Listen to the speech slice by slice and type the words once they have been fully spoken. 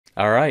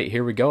All right,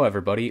 here we go,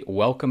 everybody.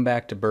 Welcome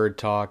back to Bird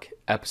Talk,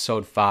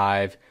 episode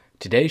 5.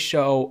 Today's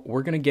show,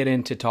 we're going to get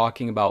into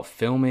talking about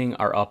filming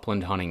our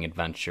upland hunting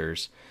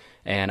adventures.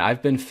 And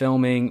I've been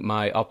filming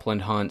my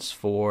upland hunts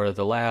for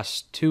the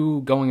last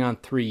 2, going on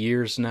 3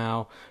 years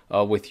now,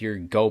 with your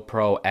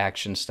GoPro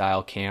action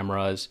style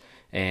cameras.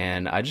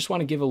 And I just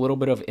want to give a little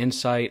bit of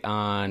insight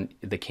on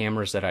the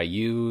cameras that I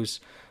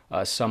use,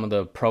 some of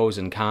the pros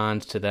and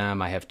cons to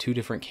them. I have 2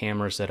 different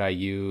cameras that I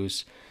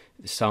use,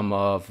 some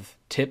of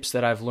tips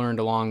that I've learned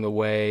along the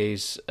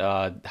ways,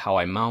 how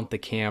I mount the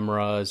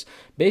cameras,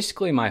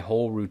 basically my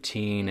whole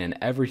routine and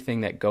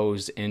everything that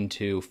goes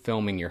into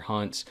filming your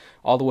hunts,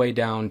 all the way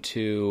down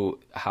to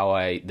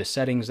the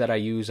settings that I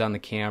use on the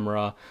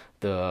camera,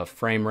 the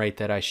frame rate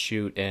that I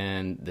shoot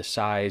in, the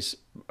size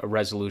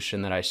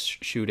resolution that I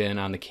shoot in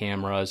on the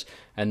cameras,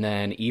 and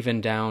then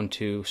even down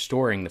to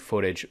storing the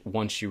footage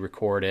once you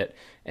record it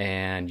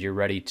and you're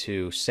ready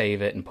to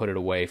save it and put it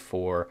away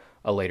for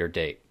a later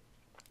date.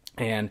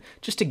 And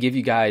just to give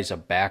you guys a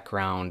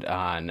background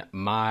on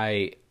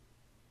my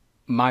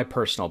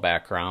personal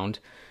background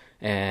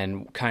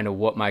and kind of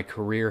what my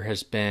career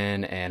has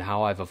been and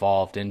how I've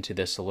evolved into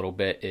this a little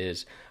bit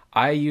is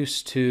I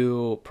used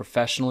to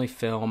professionally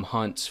film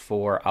hunts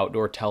for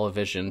outdoor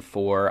television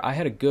I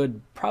had a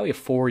good, probably a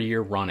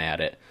 4-year run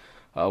at it,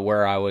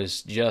 where I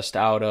was just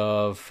out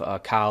of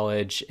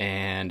college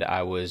and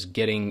I was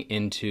getting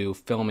into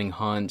filming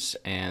hunts,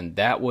 and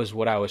that was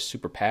what I was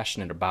super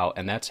passionate about.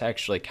 And that's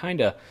actually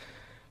kind of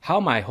how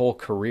my whole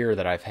career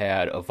that I've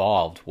had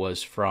evolved.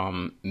 Was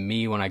from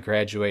me when I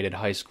graduated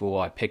high school.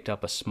 I picked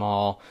up a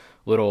small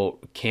little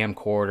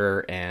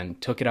camcorder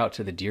and took it out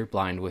to the deer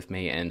blind with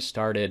me and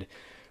started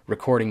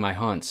recording my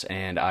hunts,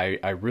 and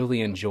I really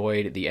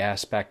enjoyed the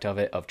aspect of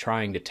it, of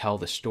trying to tell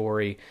the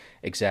story,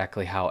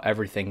 exactly how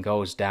everything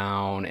goes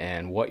down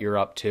and what you're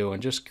up to,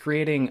 and just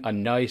creating a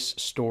nice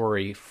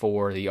story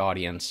for the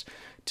audience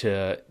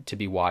to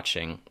be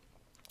watching,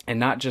 and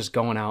not just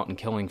going out and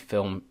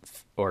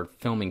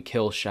filming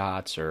kill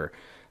shots or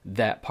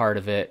that part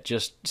of it,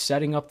 just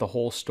setting up the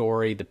whole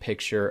story, the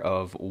picture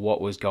of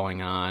what was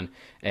going on.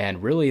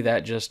 And really that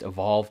just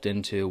evolved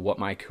into what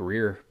my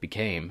career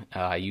became.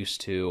 I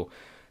used to,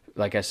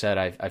 like I said,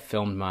 I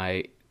filmed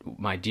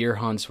my deer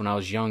hunts when I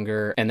was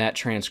younger, and that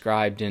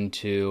transcribed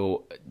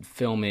into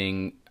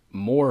filming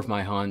more of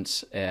my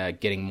hunts,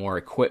 getting more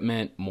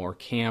equipment, more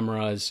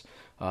cameras,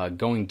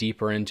 going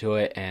deeper into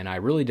it, and I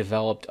really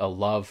developed a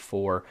love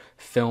for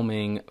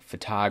filming,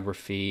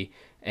 photography,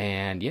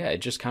 and yeah, it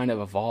just kind of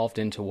evolved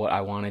into what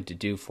I wanted to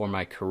do for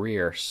my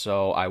career.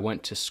 So I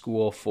went to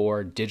school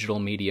for digital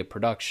media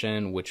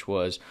production, which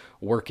was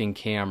working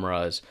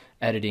cameras,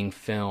 editing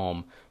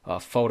film,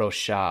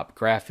 Photoshop,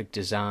 graphic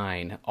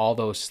design, all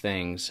those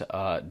things,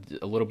 a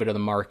little bit of the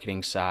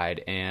marketing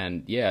side,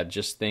 and yeah,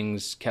 just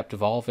things kept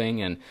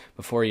evolving, and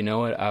before you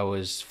know it, I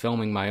was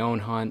filming my own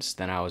hunts,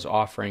 then I was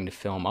offering to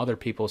film other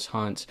people's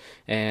hunts,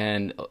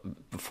 and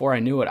before I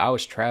knew it, I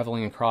was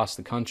traveling across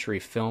the country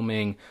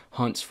filming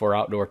hunts for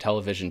outdoor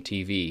television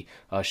TV,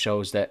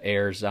 shows that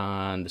airs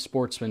on the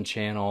Sportsman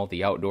channel,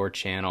 the Outdoor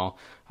channel.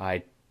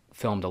 I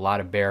filmed a lot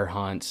of bear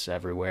hunts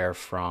everywhere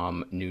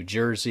from New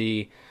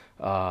Jersey,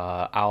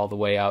 all the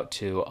way out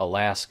to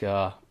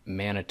Alaska,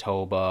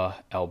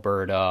 Manitoba,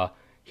 Alberta,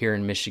 here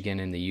in Michigan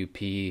in the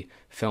UP.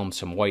 Filmed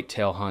some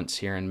whitetail hunts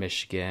here in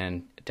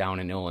Michigan, down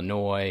in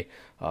Illinois.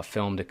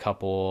 Filmed a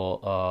couple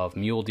of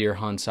mule deer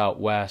hunts out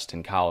west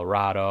in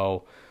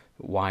Colorado,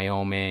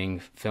 Wyoming.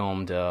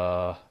 Filmed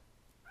a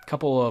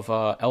couple of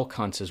elk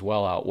hunts as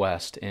well out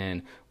west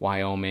in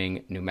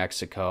Wyoming, New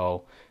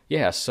Mexico.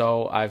 Yeah,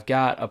 so I've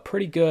got a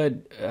pretty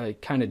good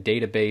kind of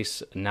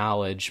database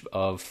knowledge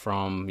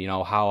from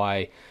how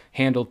I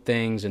handled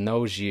things in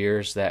those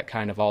years, that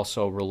kind of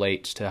also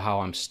relates to how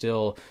I'm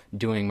still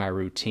doing my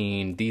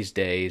routine these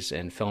days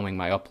and filming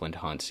my upland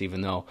hunts.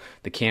 Even though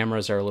the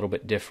cameras are a little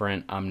bit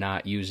different, I'm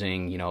not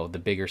using,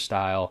 the bigger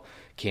style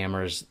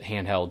cameras,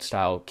 handheld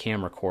style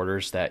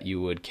camcorders that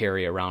you would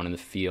carry around in the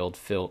field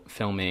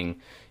filming,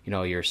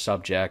 your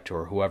subject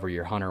or whoever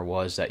your hunter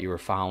was that you were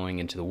following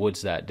into the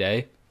woods that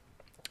day.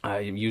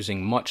 I'm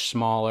using much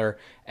smaller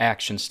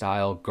action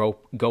style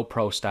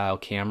GoPro style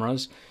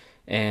cameras,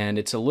 and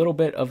it's a little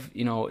bit of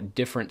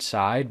different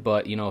side,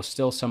 but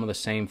still some of the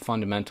same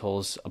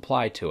fundamentals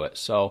apply to it.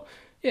 So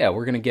yeah,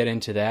 we're going to get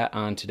into that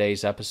on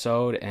today's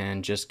episode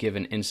and just give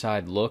an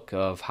inside look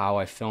of how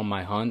I film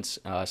my hunts,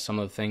 some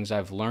of the things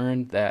I've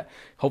learned that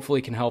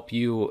hopefully can help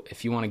you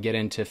if you want to get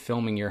into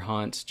filming your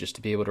hunts, just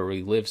to be able to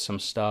relive some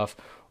stuff,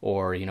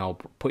 or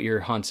put your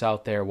hunts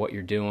out there, what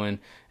you're doing,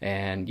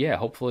 and yeah,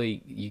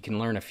 hopefully you can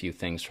learn a few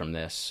things from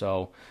this.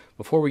 So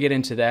before we get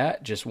into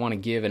that, just want to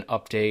give an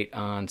update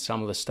on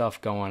some of the stuff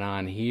going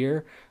on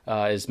here.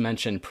 As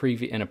mentioned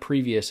in a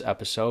previous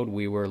episode,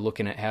 we were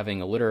looking at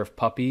having a litter of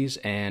puppies,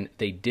 and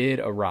they did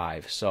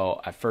arrive.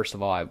 So first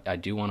of all, I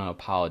do want to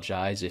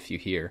apologize if you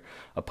hear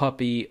a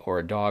puppy or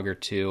a dog or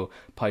two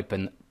pipe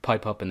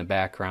up in the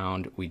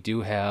background. We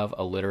do have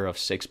a litter of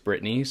 6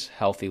 Brittany's,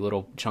 healthy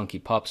little chunky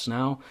pups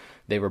now.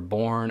 They were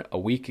born a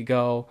week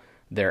ago.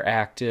 They're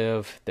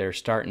active. They're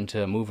starting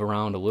to move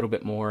around a little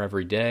bit more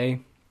every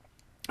day.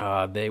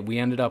 We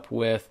ended up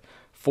with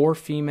 4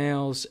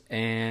 females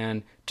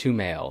and 2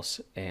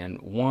 males,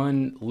 and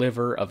 1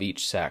 liver of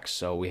each sex.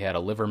 So we had a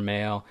liver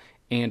male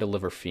and a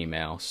liver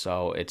female.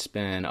 So it's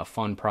been a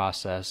fun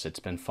process. It's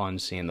been fun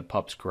seeing the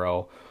pups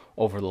grow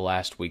over the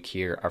last week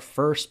here. Our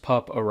first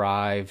pup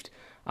arrived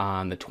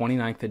on the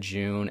 29th of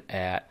June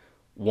at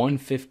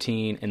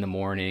 1:15 in the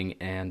morning,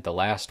 and the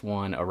last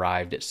one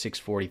arrived at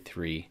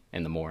 6:43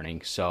 in the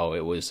morning. So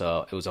it was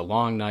a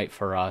long night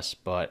for us,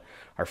 but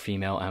our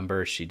female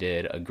Ember, she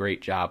did a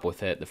great job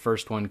with it. The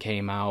first one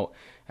came out,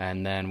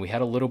 and then we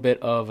had a little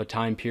bit of a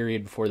time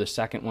period before the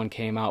second one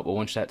came out, but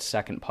once that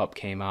second pup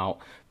came out,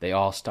 they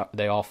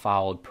all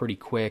followed pretty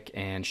quick,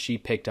 and she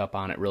picked up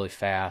on it really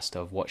fast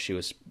of what she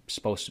was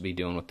supposed to be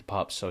doing with the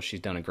pups. So she's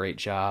done a great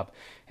job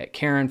at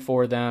caring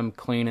for them,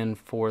 cleaning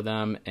for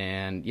them,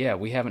 and yeah,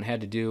 we haven't had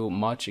to do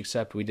much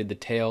except we did the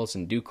tails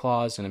and dew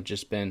claws, and have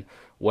just been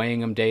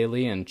weighing them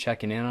daily and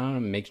checking in on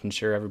them, making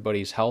sure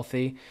everybody's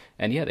healthy.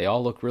 And yeah, they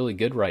all look really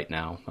good right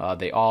now.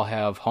 They all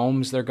have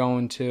homes they're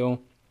going to.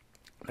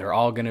 They're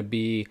all going to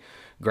be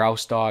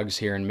grouse dogs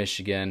here in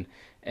Michigan,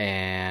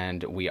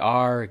 and we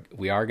are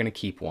going to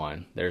keep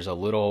one. There's a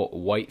little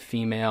white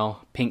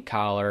female, pink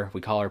collar. We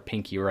call her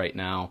Pinky right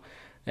now,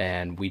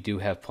 and we do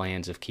have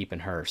plans of keeping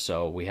her.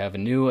 So we have a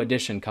new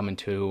addition coming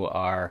to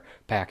our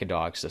pack of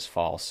dogs this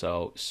fall.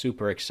 So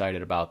super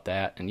excited about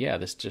that. And yeah,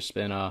 it's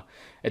been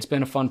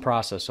a fun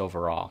process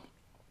overall.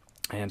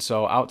 And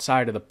so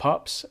outside of the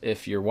pups,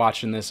 if you're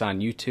watching this on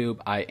YouTube,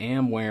 I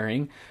am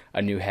wearing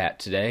a new hat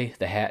today.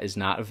 The hat is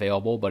not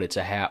available, but it's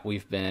a hat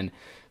we've been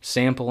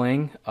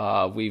sampling.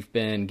 We've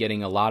been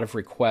getting a lot of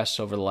requests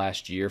over the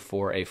last year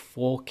for a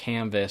full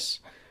canvas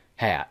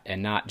hat,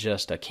 and not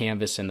just a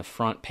canvas in the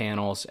front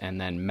panels and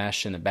then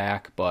mesh in the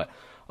back, but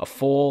a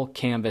full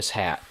canvas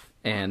hat.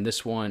 And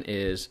this one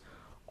is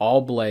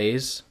all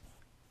blaze.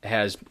 It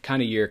has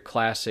kind of your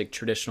classic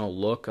traditional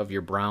look of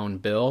your brown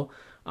bill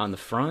on the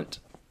front.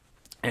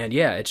 And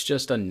yeah, it's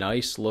just a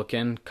nice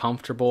looking,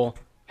 comfortable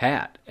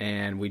hat.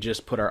 And we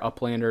just put our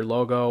Uplander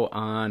logo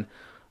on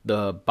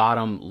the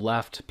bottom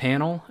left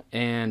panel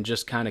and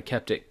just kind of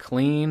kept it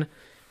clean,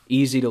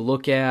 easy to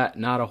look at,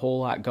 not a whole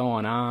lot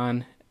going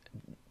on.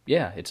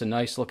 Yeah, it's a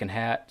nice looking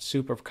hat,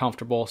 super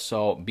comfortable.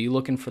 So be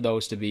looking for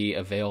those to be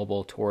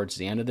available towards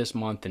the end of this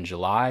month in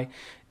July.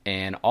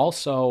 And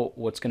also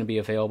what's going to be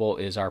available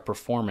is our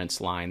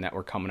performance line that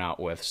we're coming out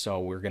with. So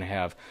we're going to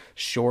have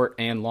short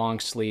and long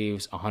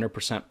sleeves,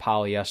 100%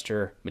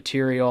 polyester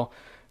material.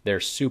 They're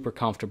super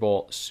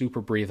comfortable, super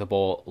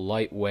breathable,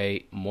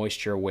 lightweight,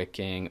 moisture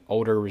wicking,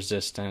 odor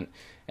resistant,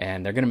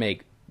 and they're going to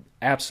make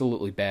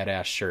absolutely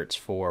badass shirts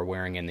for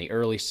wearing in the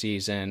early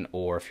season,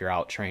 or if you're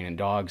out training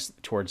dogs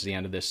towards the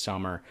end of this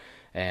summer.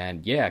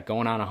 And yeah,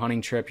 going on a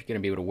hunting trip, you're going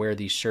to be able to wear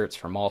these shirts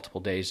for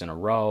multiple days in a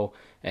row,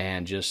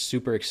 and just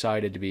super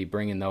excited to be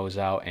bringing those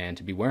out and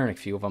to be wearing a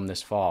few of them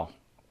this fall.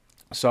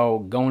 So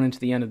going into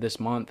the end of this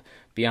month,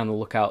 be on the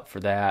lookout for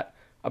that.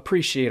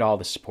 Appreciate all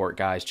the support,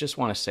 guys. Just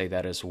want to say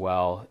that as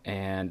well.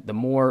 And the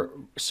more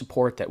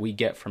support that we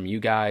get from you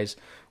guys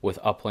with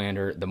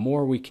Uplander, the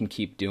more we can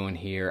keep doing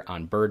here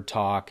on Bird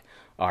Talk,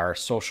 our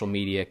social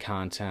media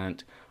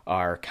content,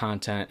 our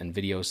content and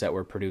videos that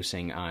we're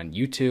producing on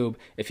YouTube.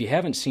 If you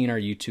haven't seen our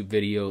YouTube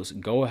videos,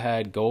 go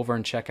ahead, go over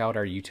and check out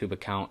our YouTube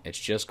account. It's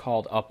just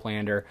called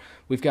Uplander.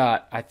 We've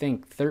got, I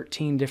think,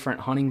 13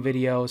 different hunting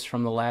videos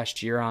from the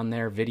last year on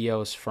there,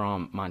 videos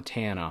from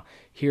Montana,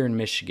 here in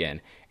Michigan,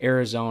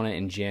 Arizona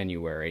in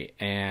January,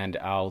 and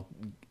I'll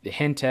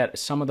hint at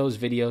some of those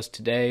videos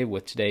today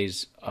with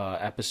today's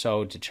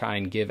episode to try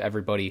and give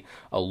everybody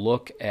a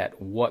look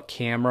at what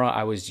camera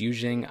I was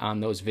using on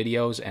those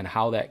videos and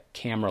how that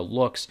camera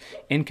looks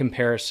in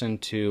comparison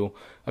to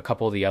a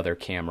couple of the other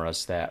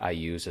cameras that I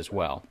use as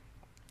well.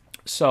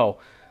 So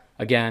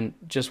again,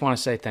 just want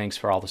to say thanks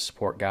for all the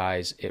support,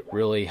 guys. It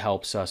really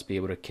helps us be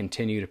able to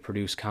continue to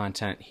produce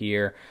content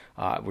here.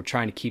 We're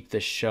trying to keep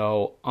this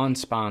show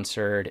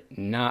unsponsored,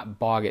 not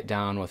bog it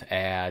down with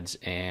ads,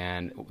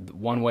 and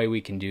one way we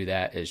can do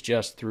that is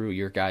just through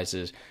your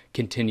guys'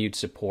 continued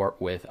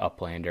support with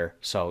Uplander.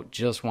 So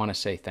just want to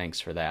say thanks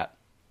for that.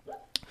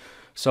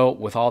 So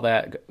with all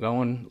that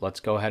going, let's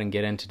go ahead and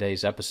get in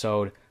today's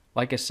episode.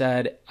 Like I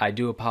said, I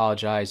do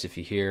apologize if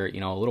you hear,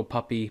 a little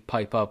puppy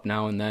pipe up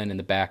now and then in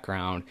the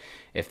background.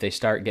 If they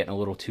start getting a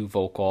little too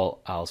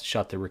vocal, I'll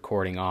shut the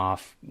recording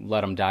off,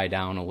 let them die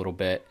down a little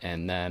bit,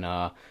 and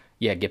then,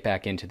 get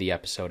back into the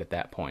episode at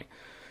that point.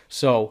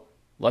 So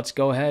let's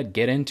go ahead,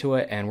 get into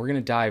it, and we're going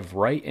to dive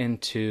right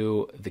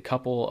into the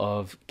couple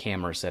of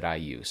cameras that I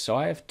use. So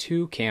I have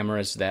 2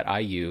 cameras that I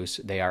use.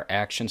 They are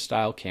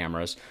action-style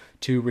cameras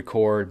to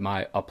record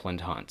my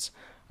upland hunts.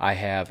 I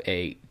have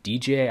a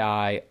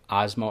DJI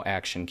Osmo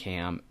Action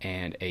Cam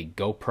and a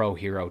GoPro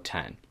Hero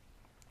 10.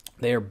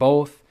 They are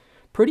both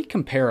pretty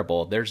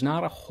comparable. There's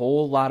not a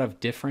whole lot of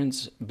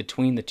difference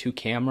between the two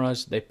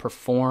cameras. They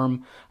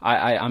perform,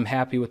 I'm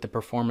happy with the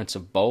performance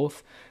of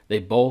both. They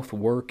both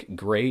work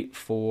great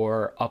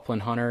for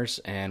upland hunters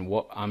and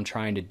what I'm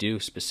trying to do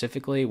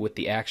specifically with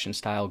the action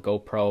style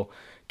GoPro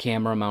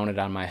camera mounted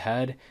on my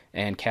head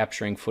and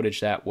capturing footage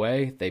that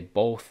way. They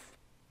both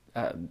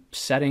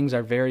settings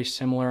are very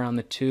similar on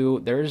the two.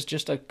 There's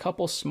just a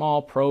couple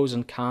small pros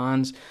and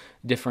cons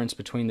difference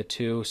between the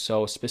two.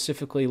 So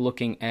specifically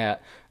looking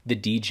at the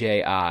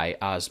DJI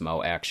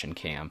Osmo Action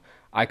Cam,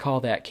 I call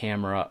that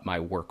camera my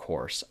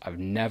workhorse. I've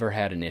never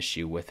had an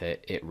issue with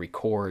it. It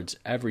records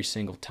every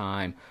single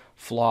time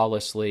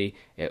flawlessly.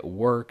 It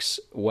works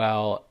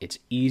well. It's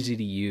easy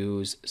to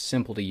use,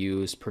 simple to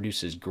use,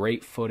 produces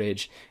great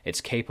footage.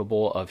 It's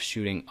capable of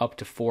shooting up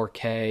to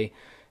 4K.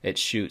 It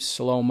shoots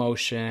slow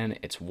motion,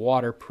 it's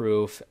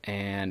waterproof,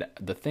 and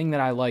the thing that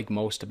I like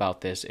most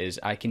about this is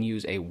I can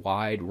use a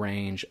wide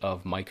range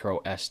of micro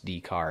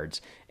SD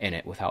cards in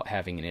it without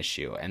having an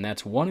issue. And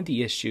that's one of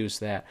the issues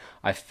that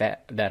I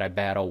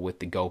battle with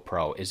the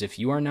GoPro, is if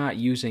you are not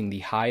using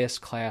the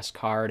highest class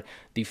card,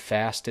 the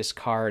fastest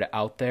card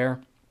out there,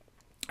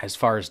 as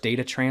far as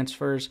data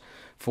transfers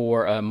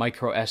for a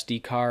micro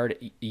SD card,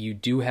 you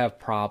do have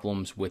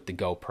problems with the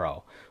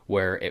GoPro,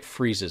 where it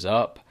freezes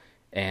up,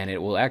 and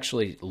it will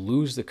actually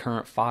lose the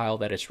current file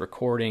that it's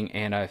recording,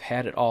 and I've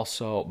had it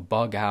also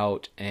bug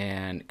out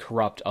and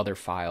corrupt other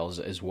files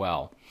as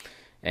well.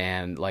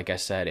 And like I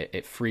said,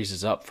 it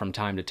freezes up from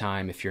time to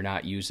time if you're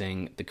not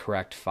using the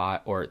correct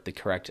file or the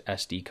correct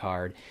SD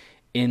card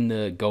in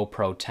the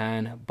GoPro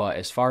 10. But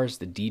as far as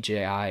the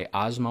DJI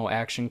Osmo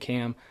Action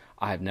Cam,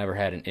 I've never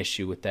had an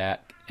issue with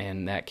that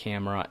and that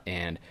camera,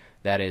 and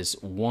that is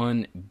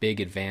one big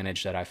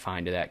advantage that I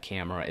find to that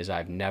camera, is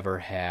I've never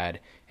had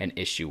an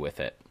issue with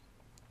it.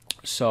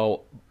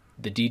 So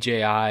the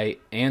DJI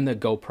and the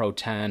GoPro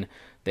 10,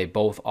 they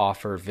both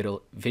offer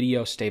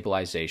video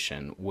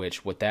stabilization,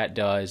 which what that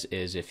does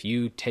is if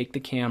you take the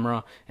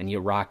camera and you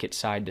rock it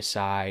side to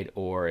side,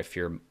 or if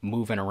you're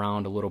moving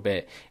around a little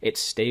bit, it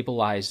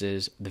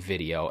stabilizes the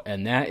video.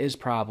 And that is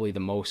probably the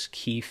most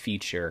key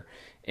feature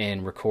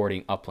in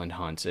recording upland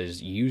hunts,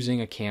 is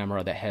using a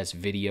camera that has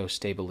video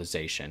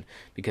stabilization.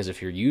 Because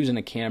if you're using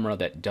a camera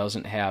that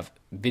doesn't have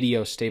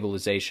video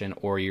stabilization,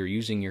 or you're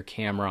using your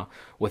camera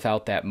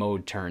without that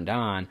mode turned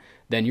on,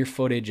 then your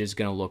footage is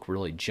going to look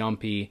really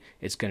jumpy,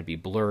 it's going to be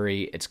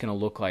blurry, it's going to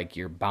look like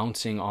you're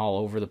bouncing all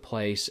over the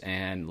place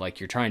and like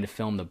you're trying to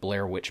film the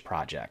Blair Witch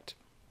Project.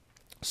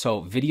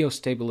 So video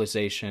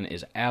stabilization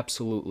is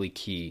absolutely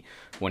key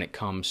when it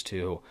comes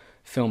to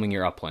filming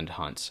your upland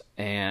hunts.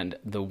 And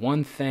the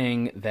one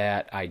thing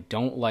that I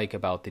don't like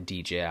about the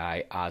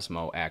DJI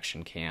Osmo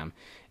Action Cam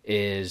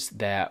is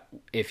that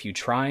if you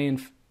try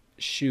and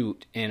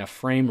shoot in a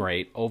frame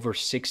rate over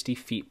 60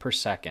 feet per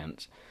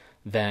second,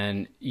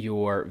 then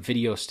your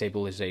video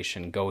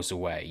stabilization goes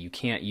away. You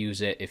can't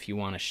use it if you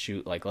want to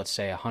shoot, like, let's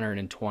say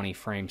 120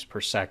 frames per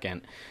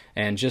second.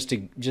 And just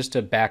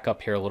to back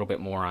up here a little bit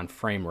more on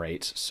frame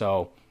rates.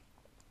 So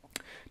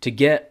to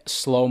get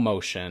slow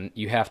motion,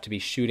 you have to be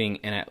shooting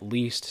in at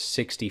least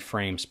 60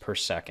 frames per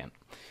second.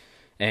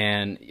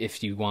 And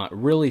if you want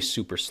really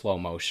super slow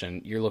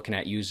motion, you're looking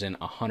at using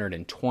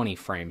 120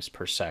 frames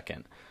per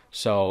second.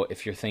 So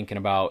if you're thinking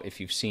about, if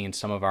you've seen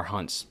some of our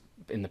hunts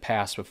in the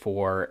past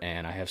before,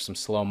 and I have some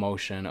slow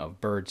motion of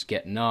birds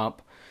getting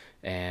up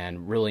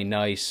and really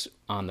nice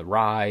on the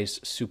rise,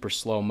 super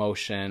slow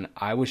motion,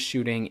 I was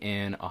shooting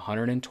in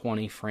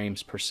 120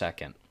 frames per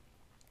second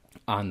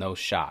on those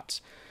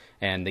shots.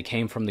 And they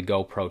came from the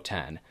GoPro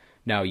 10.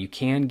 Now, you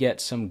can get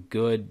some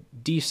good,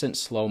 decent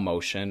slow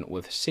motion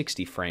with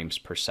 60 frames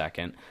per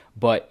second,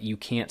 but you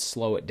can't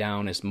slow it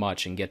down as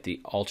much and get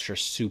the ultra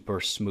super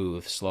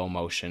smooth slow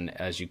motion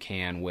as you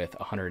can with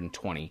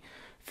 120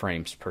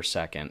 frames per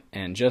second.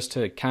 And just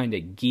to kind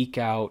of geek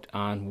out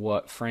on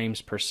what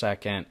frames per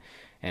second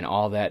and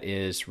all that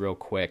is real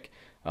quick,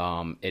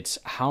 it's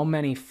how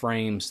many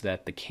frames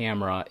that the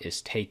camera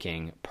is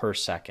taking per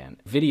second.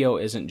 Video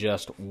isn't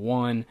just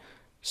one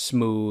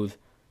smooth,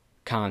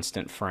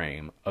 constant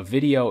frame. A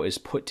video is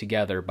put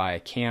together by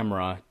a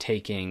camera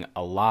taking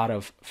a lot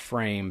of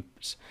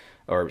frames,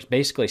 or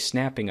basically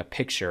snapping a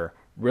picture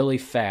really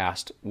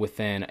fast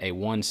within a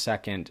 1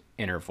 second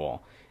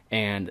interval.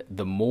 And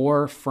the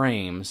more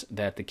frames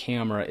that the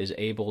camera is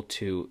able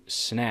to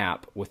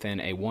snap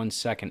within a 1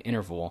 second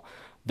interval,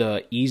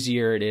 the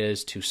easier it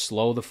is to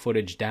slow the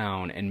footage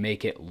down and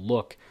make it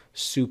look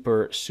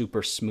super,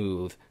 super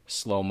smooth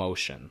slow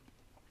motion.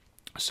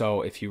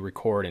 So if you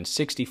record in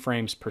 60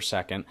 frames per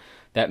second,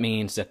 that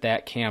means that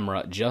that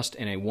camera just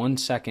in a 1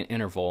 second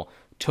interval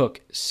took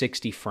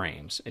 60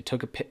 frames. It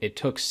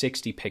took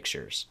 60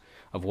 pictures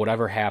of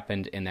whatever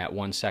happened in that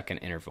 1 second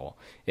interval.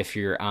 If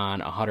you're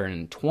on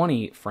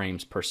 120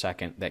 frames per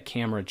second, that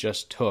camera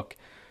just took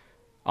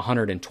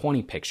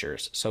 120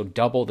 pictures. So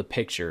double the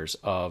pictures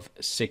of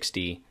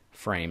 60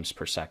 frames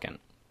per second.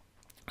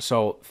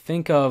 So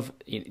think of,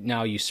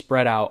 now you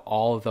spread out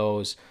all of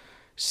those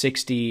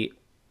 60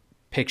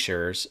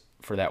 pictures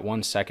for that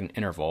 1 second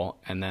interval,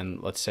 and then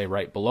let's say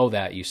right below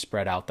that you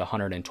spread out the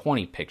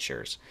 120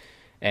 pictures,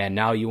 and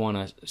now you want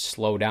to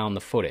slow down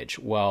the footage.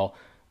 Well,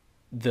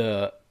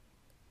 the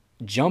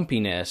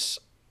jumpiness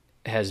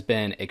has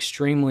been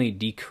extremely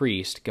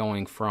decreased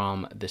going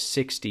from the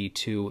 60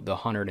 to the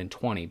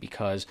 120,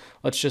 because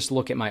let's just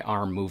look at my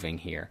arm moving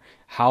here.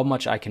 How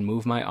much I can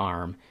move my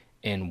arm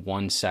in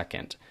 1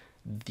 second.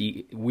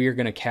 We're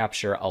going to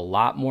capture a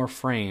lot more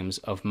frames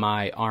of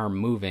my arm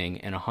moving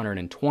in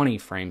 120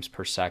 frames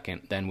per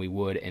second than we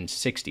would in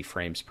 60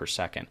 frames per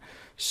second.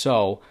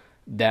 So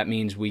that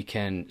means we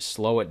can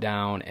slow it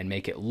down and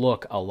make it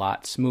look a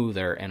lot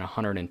smoother in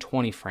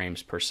 120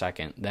 frames per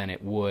second than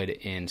it would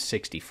in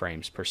 60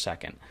 frames per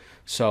second.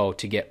 So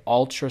to get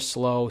ultra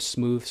slow,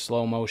 smooth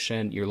slow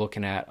motion, you're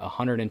looking at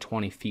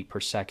 120 feet per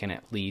second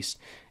at least,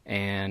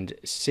 and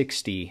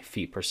 60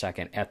 feet per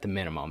second at the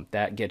minimum.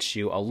 That gets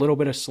you a little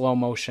bit of slow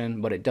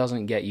motion, but it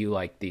doesn't get you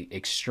like the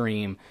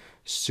extreme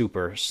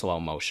super slow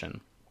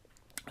motion.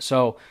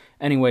 So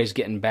anyways,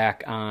 getting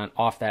back on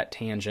off that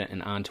tangent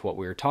and onto what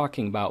we were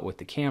talking about with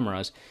the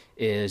cameras,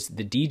 is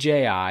the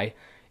DJI,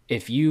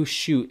 if you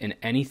shoot in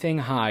anything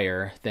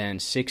higher than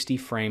 60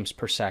 frames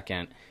per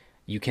second,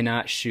 you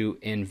cannot shoot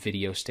in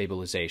video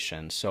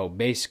stabilization. So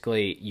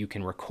basically you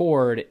can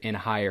record in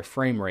higher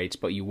frame rates,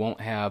 but you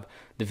won't have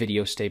the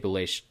video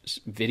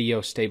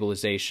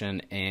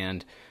stabilization,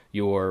 and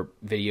your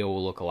video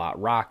will look a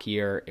lot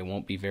rockier. It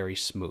won't be very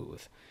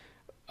smooth.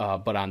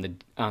 But on the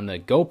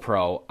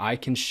GoPro, I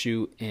can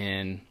shoot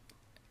in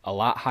a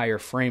lot higher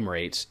frame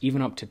rates,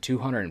 even up to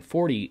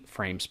 240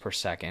 frames per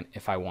second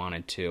if I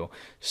wanted to,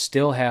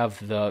 still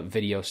have the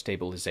video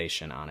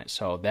stabilization on it.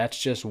 So that's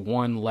just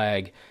one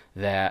leg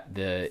that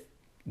the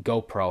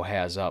GoPro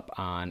has up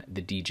on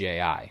the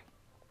DJI.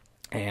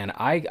 And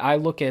I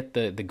look at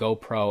the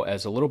GoPro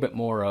as a little bit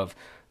more of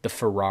the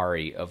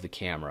Ferrari of the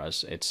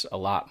cameras. It's a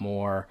lot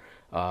more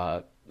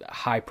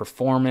high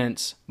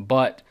performance,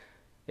 but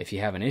if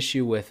you have an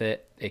issue with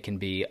it, it can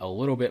be a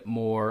little bit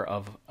more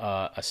of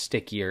a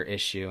stickier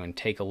issue and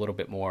take a little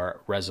bit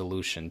more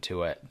resolution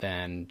to it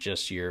than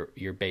just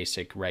your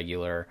basic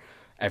regular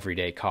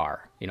everyday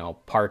car. You know,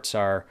 parts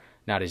are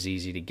not as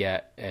easy to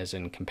get as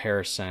in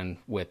comparison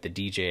with the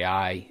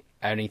DJI.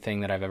 Anything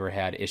that I've ever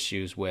had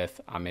issues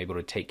with, I'm able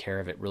to take care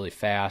of it really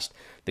fast.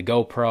 The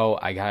GoPro,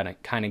 I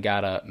kind of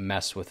gotta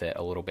mess with it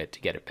a little bit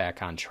to get it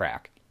back on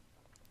track.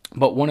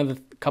 But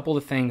couple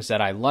of things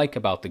that I like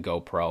about the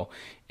GoPro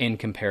in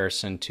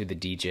comparison to the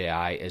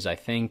DJI is I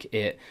think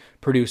it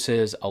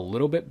produces a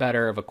little bit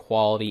better of a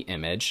quality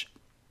image.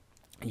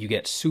 You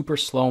get super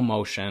slow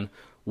motion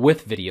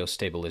with video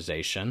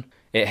stabilization.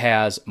 It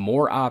has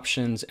more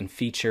options and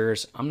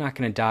features. I'm not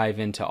going to dive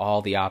into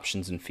all the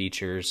options and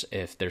features.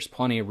 If there's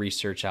plenty of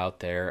research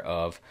out there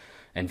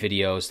and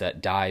videos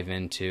that dive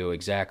into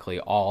exactly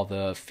all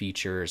the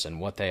features and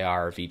what they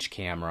are of each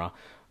camera,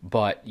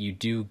 but you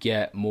do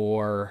get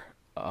more,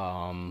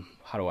 how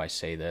do I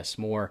say this,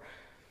 more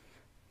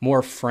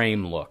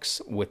frame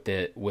looks with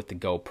the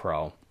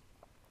GoPro.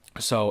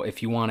 So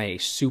if you want a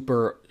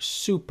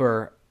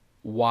super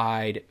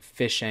wide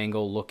fish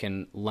angle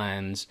looking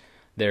lens,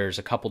 there's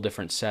a couple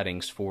different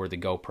settings for the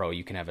GoPro.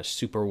 You can have a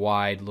super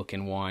wide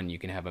looking one, you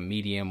can have a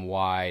medium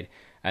wide,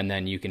 and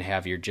then you can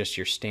have your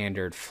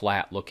standard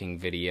flat looking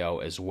video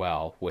as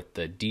well. With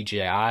the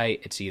DJI,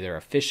 it's either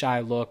a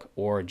fisheye look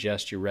or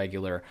just your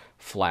regular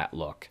flat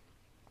look.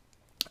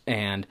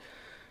 And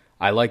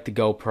I like the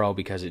GoPro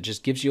because it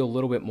just gives you a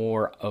little bit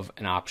more of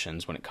an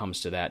options when it comes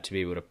to that, to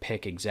be able to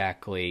pick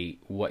exactly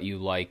what you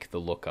like the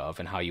look of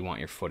and how you want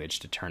your footage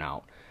to turn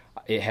out.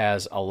 It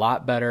has a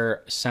lot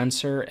better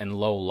sensor in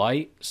low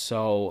light,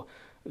 so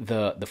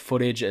the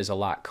footage is a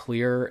lot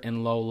clearer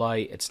in low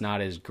light. It's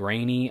not as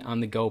grainy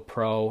on the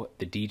GoPro.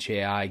 The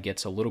DJI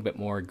gets a little bit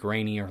more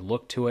grainier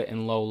look to it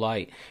in low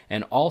light.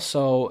 And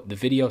also the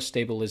video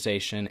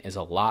stabilization is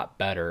a lot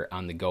better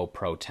on the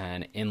GoPro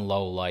 10 in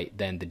low light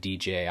than the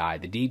DJI.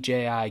 The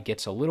DJI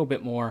gets a little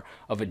bit more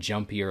of a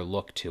jumpier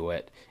look to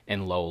it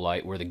in low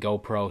light, where the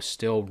GoPro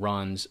still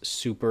runs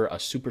a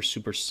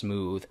super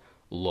smooth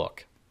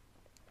look.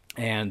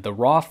 And the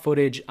raw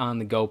footage on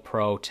the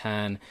GoPro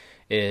 10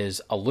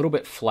 is a little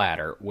bit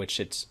flatter,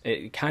 which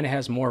it kind of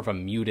has more of a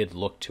muted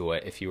look to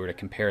it if you were to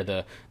compare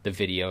the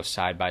video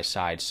side by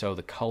side. So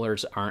the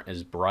colors aren't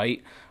as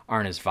bright,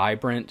 aren't as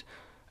vibrant.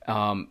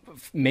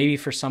 Maybe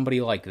for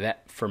somebody like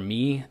that, for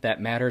me,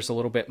 that matters a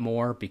little bit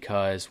more,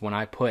 because when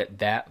I put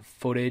that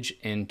footage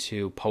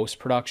into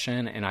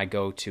post-production and I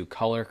go to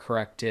color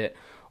correct it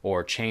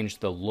or change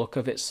the look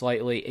of it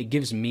slightly, it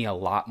gives me a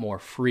lot more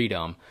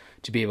freedom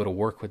to be able to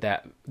work with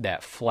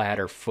that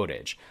flatter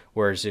footage.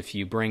 Whereas if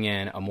you bring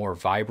in a more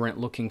vibrant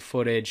looking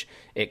footage,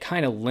 it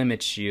kind of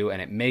limits you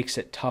and it makes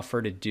it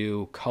tougher to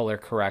do color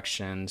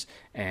corrections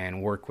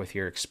and work with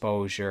your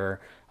exposure,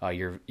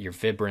 your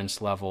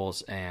vibrance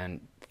levels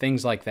and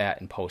things like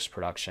that in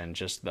post-production.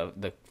 Just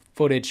the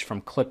footage from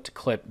clip to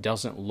clip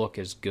doesn't look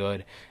as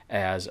good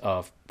as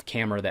a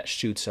camera that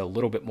shoots a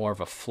little bit more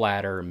of a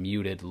flatter,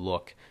 muted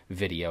look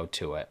video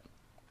to it.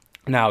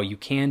 Now, you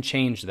can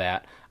change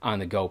that on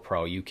the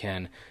GoPro. You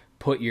can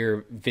put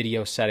your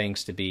video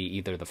settings to be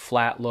either the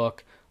flat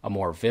look, a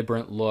more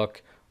vibrant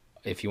look,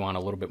 if you want a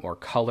little bit more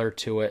color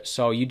to it.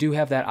 So you do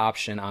have that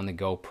option on the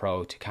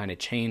GoPro to kind of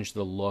change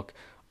the look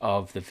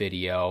of the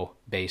video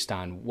based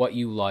on what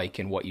you like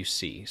and what you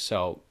see.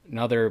 So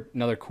another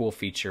cool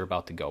feature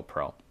about the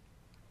GoPro.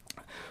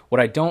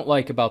 What I don't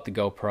like about the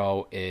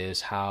GoPro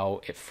is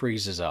how it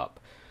freezes up.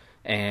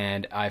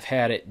 And I've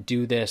had it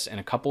do this in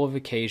a couple of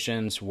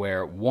occasions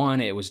where,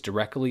 one, it was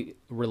directly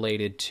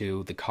related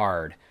to the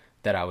card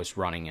that I was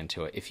running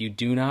into it. If you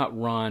do not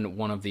run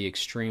one of the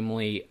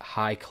extremely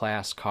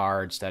high-class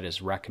cards that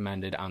is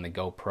recommended on the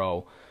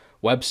GoPro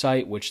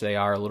website, which they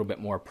are a little bit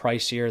more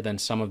pricier than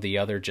some of the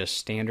other just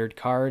standard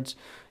cards,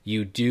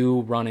 you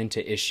do run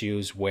into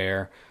issues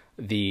where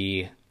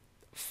the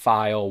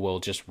file will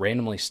just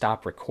randomly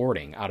stop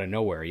recording out of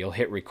nowhere. You'll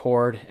hit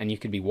record and you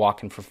could be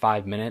walking for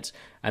 5 minutes,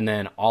 and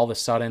then all of a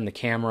sudden the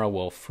camera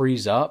will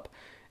freeze up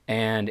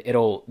and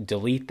it'll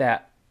delete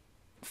that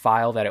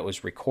file that it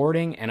was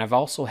recording. And I've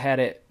also had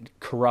it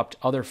corrupt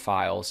other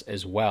files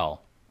as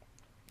well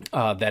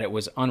that it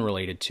was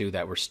unrelated to,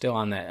 that were still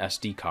on that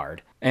SD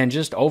card. And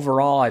just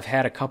overall, I've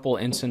had a couple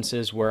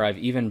instances where I've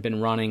even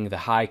been running the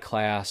high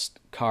class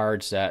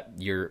cards that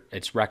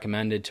it's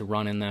recommended to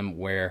run in them,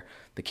 where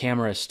the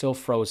camera still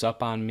froze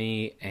up on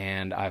me,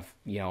 and I've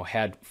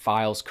had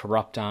files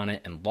corrupt on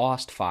it and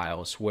lost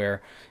files,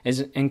 where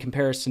in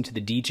comparison to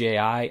the DJI,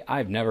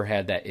 I've never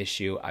had that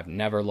issue. I've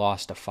never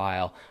lost a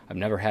file. I've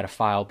never had a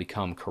file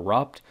become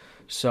corrupt.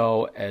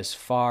 So as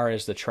far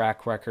as the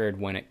track record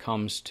when it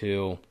comes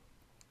to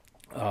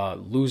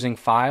losing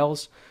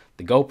files,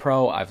 the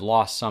GoPro I've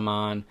lost some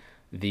on.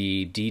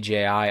 The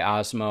DJI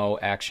Osmo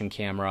action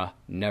camera,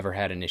 never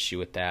had an issue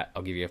with that.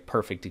 I'll give you a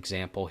perfect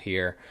example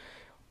here.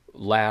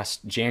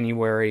 Last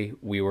January,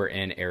 we were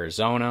in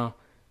Arizona.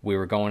 We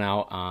were going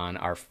out on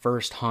our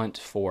first hunt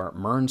for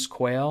Mearns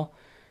quail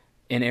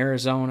in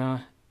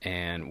Arizona,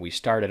 and we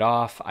started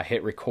off. I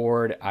hit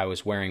record. I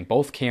was wearing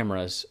both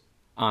cameras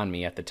on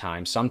me at the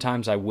time.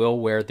 Sometimes I will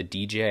wear the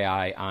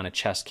DJI on a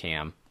chest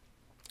cam,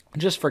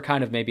 just for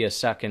kind of maybe a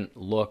second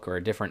look or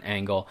a different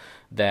angle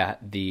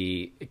that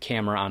the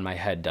camera on my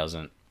head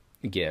doesn't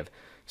give.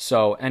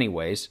 So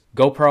anyways,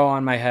 GoPro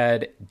on my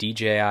head,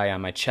 DJI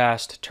on my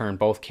chest, turn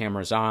both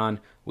cameras on,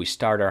 we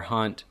start our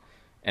hunt,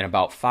 and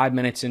about 5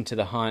 minutes into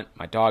the hunt,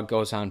 my dog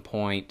goes on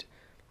point,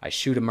 I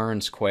shoot a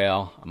Mearns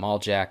quail, I'm all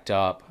jacked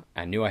up,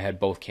 I knew I had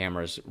both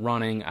cameras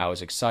running, I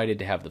was excited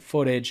to have the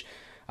footage,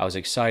 I was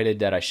excited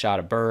that I shot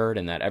a bird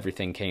and that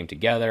everything came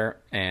together,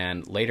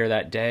 and later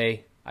that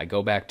day, I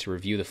go back to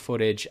review the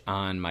footage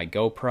on my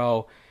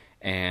GoPro,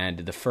 and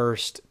the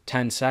first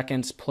 10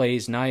 seconds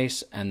plays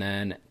nice, and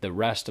then the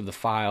rest of the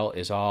file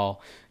is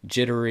all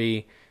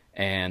jittery,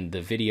 and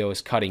the video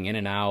is cutting in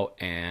and out.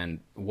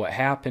 And what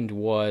happened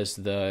was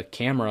the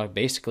camera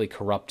basically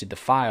corrupted the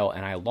file,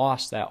 and I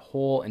lost that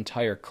whole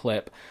entire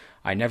clip.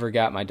 I never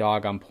got my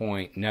dog on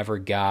point, never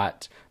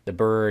got the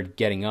bird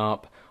getting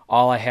up.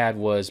 All I had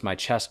was my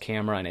chest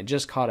camera, and it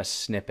just caught a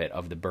snippet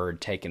of the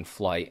bird taking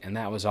flight, and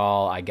that was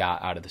all I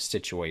got out of the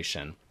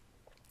situation.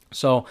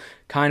 So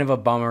kind of a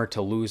bummer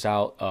to lose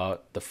out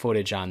the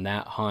footage on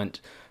that hunt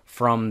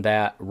from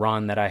that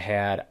run that I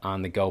had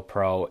on the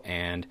GoPro.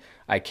 And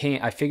I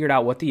figured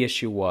out what the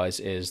issue was.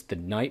 Is the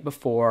night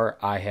before,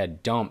 I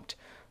had dumped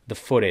the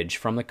footage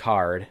from the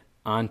card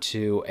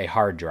onto a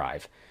hard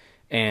drive.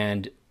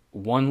 And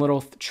one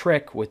little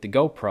trick with the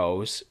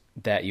GoPros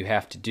that you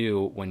have to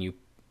do when you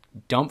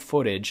dump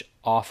footage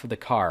off of the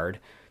card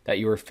that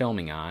you were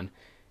filming on,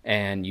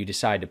 and you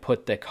decide to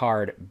put the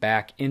card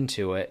back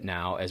into it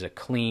now as a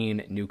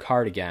clean new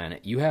card again,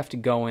 you have to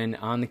go in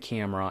on the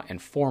camera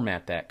and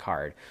format that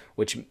card,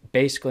 which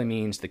basically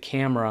means the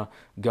camera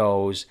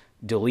goes,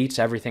 deletes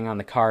everything on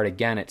the card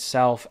again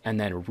itself, and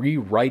then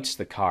rewrites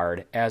the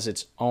card as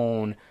its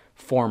own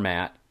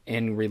format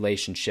in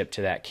relationship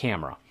to that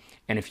camera.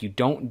 And if you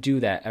don't do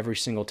that every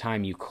single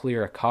time you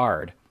clear a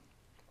card,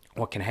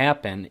 what can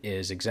happen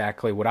is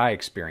exactly what I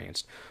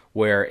experienced,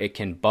 where it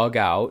can bug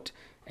out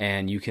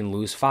and you can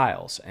lose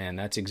files. And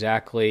that's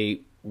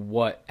exactly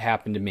what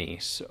happened to me.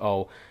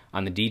 So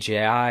on the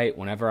DJI,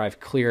 whenever I've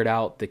cleared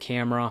out the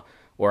camera,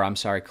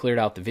 cleared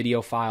out the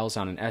video files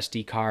on an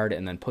SD card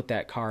and then put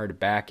that card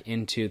back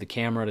into the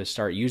camera to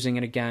start using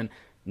it again,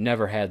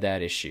 never had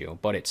that issue.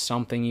 But it's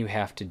something you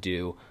have to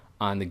do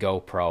on the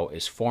GoPro,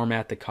 is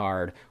format the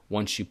card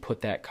once you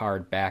put that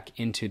card back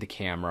into the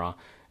camera,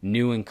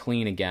 new and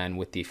clean again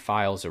with the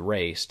files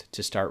erased,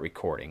 to start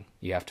recording.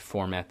 You have to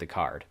format the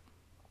card.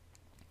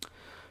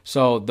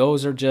 So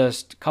those are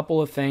just a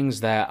couple of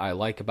things that I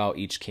like about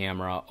each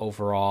camera.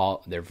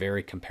 Overall, they're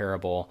very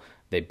comparable.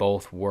 They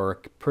both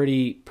work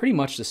pretty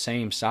much the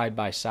same side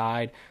by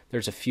side.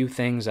 There's a few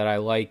things that I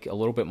like a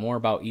little bit more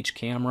about each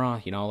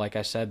camera. Like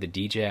I said, the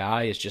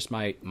DJI is just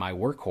my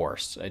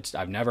workhorse.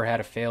 I've never had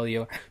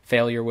a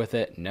failure with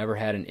it, never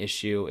had an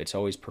issue. It's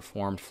always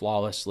performed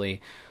flawlessly.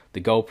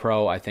 The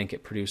GoPro, I think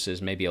it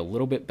produces maybe a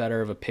little bit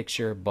better of a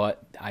picture,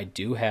 but I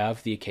do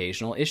have the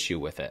occasional issue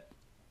with it.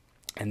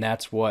 And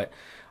that's what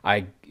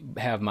I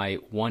have my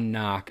one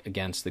knock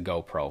against the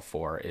GoPro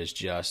for, is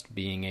just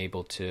being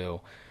able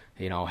to,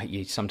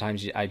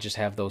 sometimes I just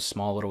have those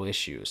small little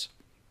issues.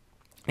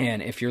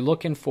 And if you're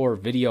looking for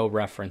video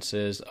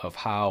references of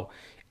how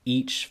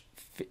each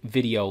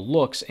video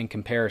looks in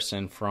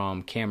comparison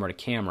from camera to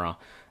camera,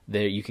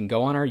 there you can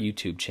go on our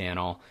YouTube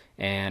channel,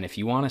 and if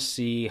you want to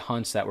see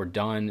hunts that were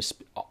done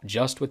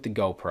just with the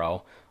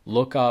GoPro,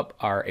 look up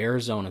our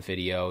Arizona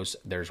videos.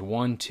 There's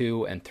 1,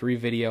 2, and 3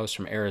 videos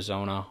from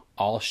Arizona,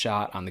 all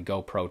shot on the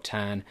GoPro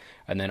 10,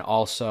 and then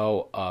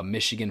also a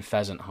Michigan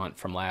pheasant hunt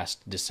from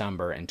last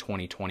December in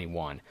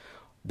 2021.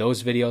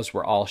 Those videos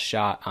were all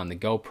shot on the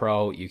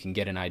GoPro. You can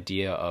get an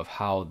idea of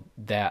how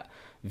that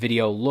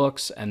video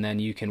looks, and then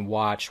you can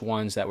watch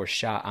ones that were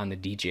shot on the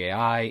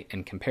DJI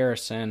in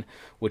comparison,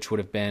 which would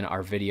have been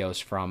our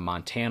videos from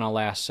Montana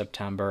last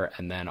September,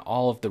 and then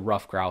all of the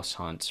rough grouse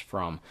hunts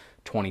from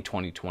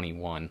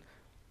 2020-21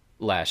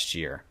 last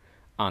year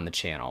on the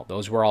channel.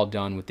 Those were all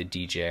done with the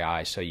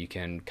DJI, so you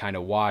can kind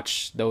of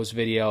watch those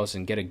videos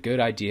and get a good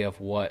idea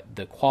of what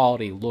the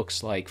quality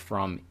looks like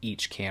from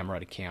each camera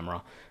to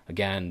camera.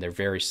 Again, they're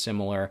very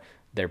similar.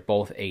 They're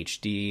both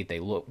HD. They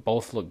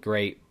both look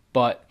great,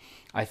 but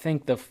I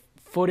think the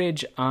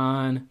footage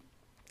on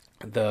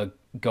the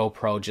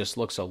GoPro just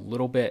looks a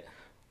little bit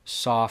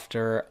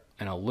softer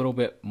and a little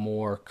bit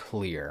more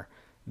clear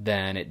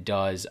than it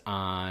does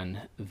on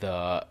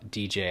the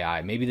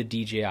DJI. Maybe the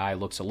DJI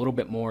looks a little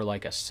bit more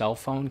like a cell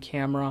phone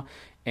camera,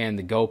 and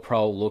the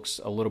GoPro looks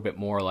a little bit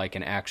more like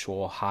an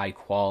actual high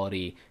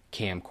quality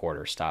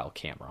camcorder style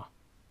camera.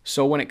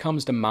 So when it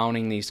comes to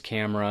mounting these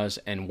cameras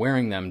and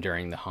wearing them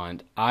during the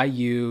hunt, I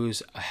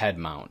use a head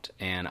mount,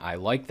 and I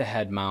like the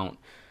head mount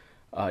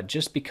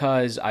just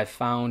because I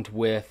found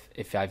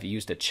if I've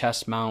used a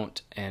chest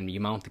mount and you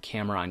mount the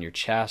camera on your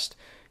chest,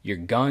 your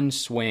gun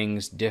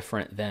swings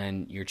different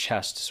than your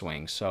chest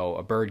swings. So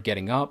a bird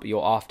getting up, you'll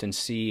often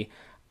see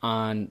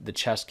on the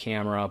chest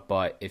camera,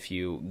 but if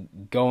you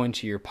go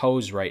into your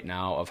pose right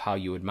now of how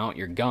you would mount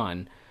your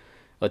gun,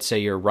 let's say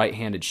you're a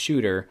right-handed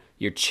shooter,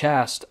 your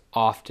chest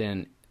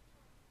often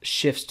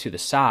shifts to the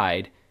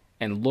side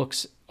and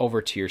looks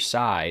over to your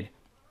side,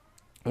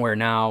 where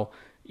now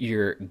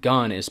your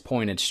gun is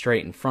pointed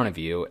straight in front of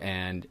you,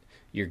 and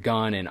your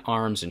gun and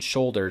arms and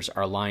shoulders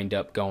are lined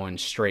up going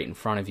straight in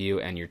front of you,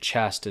 and your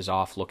chest is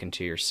off looking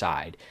to your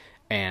side.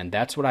 And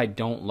that's what I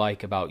don't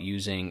like about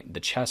using the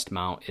chest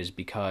mount, is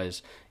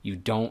because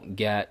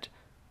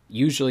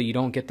usually you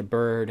don't get the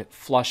bird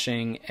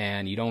flushing,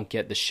 and you don't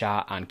get the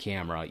shot on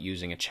camera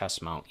using a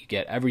chest mount. You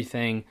get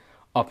everything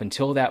up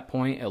until that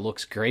point, it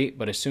looks great,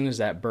 but as soon as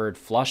that bird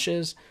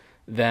flushes,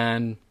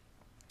 then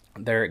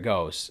there it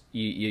goes.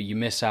 You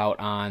miss out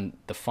on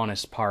the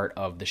funnest part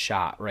of the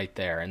shot right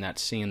there, and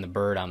that's seeing the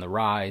bird on the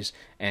rise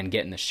and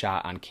getting the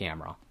shot on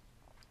camera.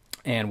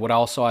 And what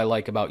also I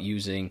like about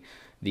using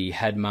the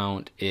head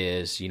mount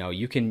is,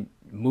 you can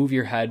move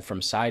your head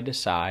from side to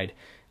side,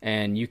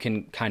 and you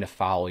can kind of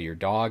follow your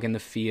dog in the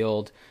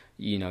field.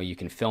 You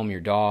can film your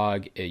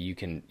dog, you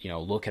can,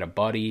 look at a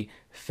buddy,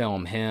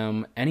 film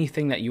him,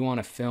 anything that you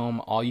want to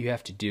film. All you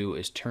have to do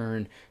is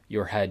turn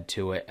your head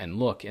to it and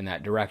look in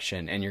that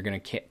direction, and you're going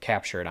to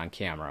capture it on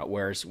camera.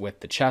 Whereas with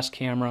the chest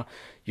camera,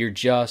 you're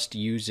just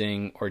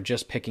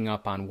picking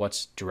up on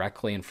what's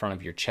directly in front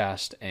of your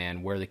chest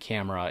and where the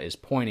camera is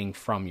pointing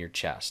from your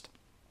chest.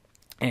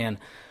 And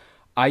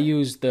I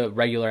use the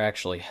regular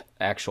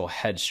actual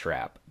head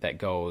strap that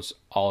goes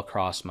all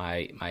across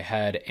my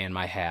head and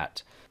my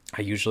hat.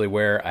 I usually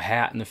wear a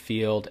hat in the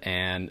field,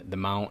 and the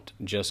mount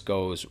just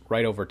goes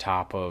right over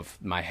top of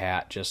my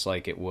hat, just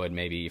like it would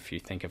maybe if you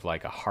think of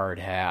like a hard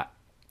hat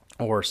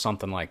or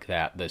something like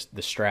that.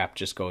 The strap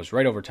just goes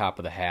right over top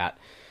of the hat,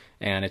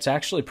 and it's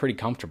actually pretty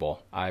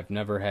comfortable. I've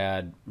never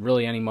had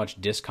really any much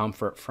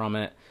discomfort from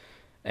it.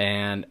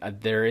 And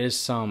there is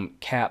some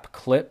cap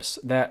clips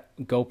that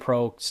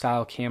GoPro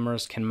style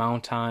cameras can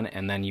mount on,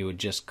 and then you would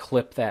just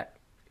clip that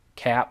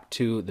cap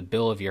to the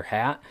bill of your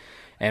hat.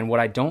 And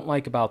what I don't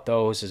like about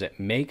those is it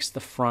makes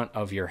the front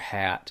of your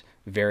hat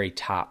very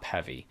top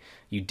heavy.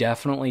 You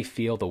definitely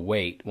feel the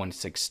weight when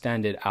it's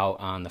extended out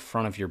on the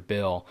front of your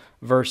bill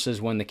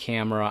versus when the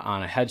camera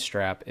on a head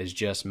strap is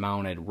just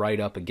mounted right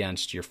up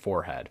against your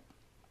forehead.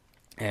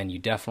 And you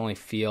definitely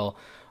feel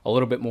a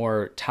little bit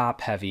more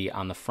top heavy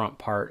on the front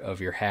part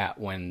of your hat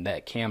when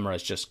that camera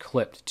is just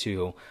clipped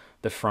to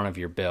the front of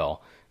your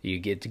bill. It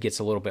gets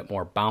a little bit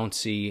more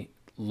bouncy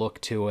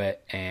look to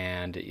it,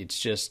 and it's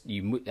just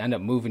you end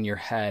up moving your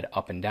head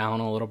up and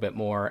down a little bit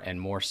more and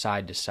more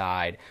side to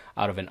side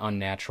out of an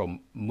unnatural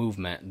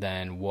movement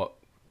than what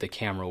the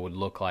camera would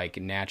look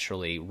like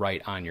naturally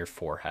right on your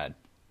forehead.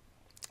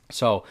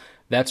 So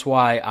that's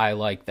why I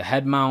like the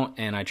head mount,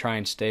 and I try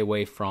and stay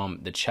away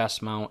from the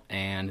chest mount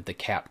and the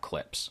cap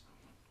clips.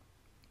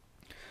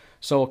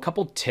 So a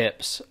couple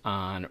tips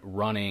on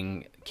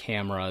running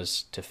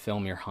cameras to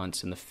film your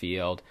hunts in the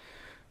field.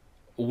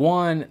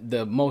 one,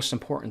 the most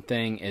important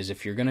thing is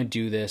if you're going to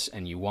do this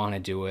and you want to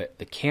do it,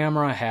 the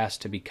camera has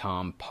to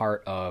become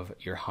part of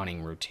your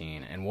hunting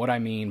routine. And what I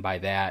mean by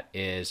that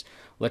is,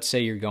 let's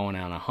say you're going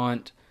on a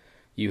hunt,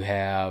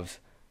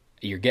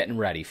 you're getting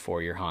ready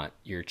for your hunt.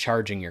 You're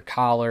charging your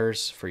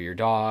collars for your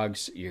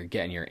dogs, you're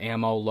getting your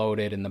ammo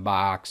loaded in the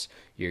box,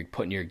 you're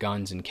putting your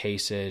guns in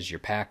cases, you're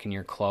packing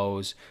your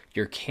clothes.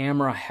 Your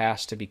camera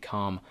has to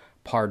become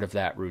part of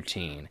that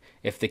routine.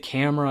 If the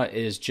camera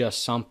is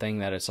just something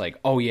that it's like,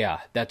 oh yeah,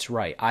 that's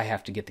right, I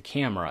have to get the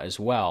camera as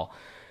well,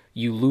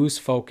 you lose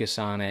focus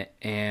on it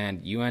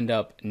and you end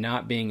up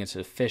not being as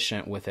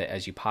efficient with it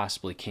as you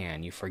possibly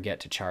can. You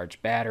forget to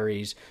charge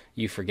batteries,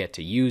 you forget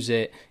to use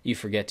it, you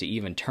forget to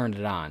even turn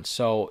it on.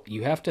 So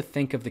you have to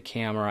think of the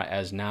camera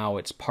as now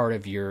it's part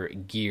of your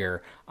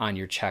gear on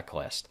your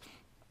checklist.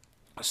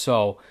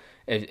 So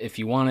if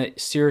you want to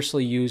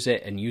seriously use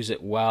it and use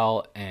it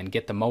well and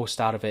get the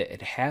most out of it,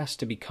 it has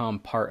to become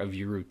part of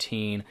your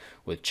routine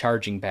with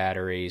charging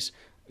batteries,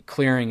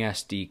 clearing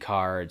SD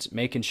cards,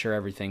 making sure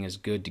everything is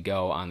good to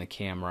go on the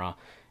camera.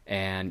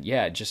 And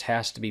yeah, it just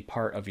has to be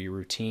part of your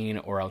routine,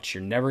 or else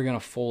you're never going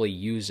to fully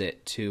use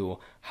it to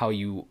how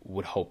you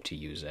would hope to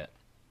use it.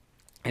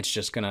 It's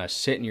just going to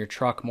sit in your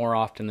truck more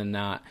often than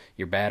not.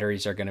 Your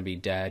batteries are going to be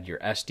dead. Your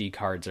SD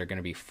cards are going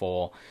to be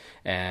full.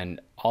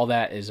 And all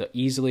that is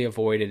easily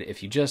avoided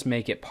if you just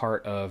make it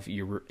part of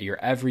your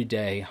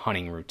everyday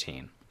hunting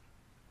routine.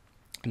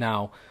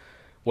 Now,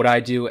 what I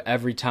do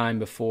every time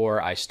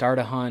before I start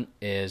a hunt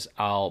is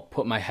I'll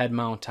put my head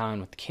mount on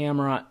with the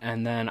camera,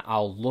 and then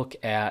I'll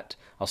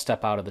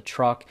step out of the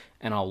truck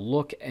and I'll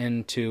look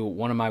into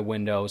one of my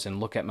windows and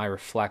look at my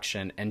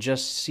reflection and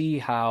just see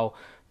how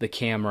the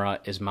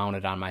camera is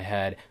mounted on my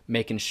head,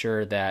 making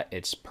sure that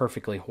it's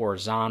perfectly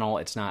horizontal,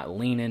 it's not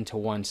leaning to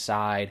one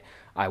side.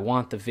 I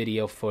want the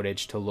video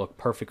footage to look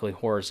perfectly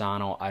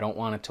horizontal. I don't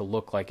want it to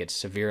look like it's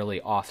severely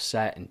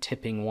offset and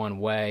tipping one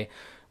way.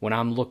 When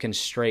I'm looking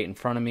straight in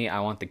front of me, I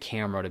want the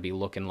camera to be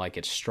looking like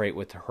it's straight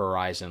with the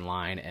horizon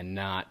line and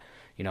not,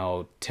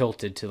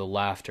 tilted to the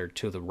left or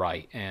to the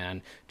right.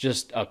 And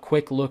just a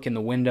quick look in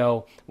the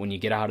window when you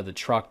get out of the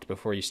truck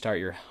before you start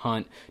your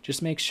hunt,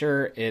 just make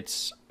sure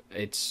it's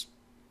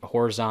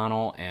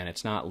horizontal and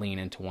it's not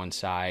leaning to one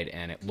side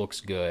and it looks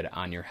good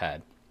on your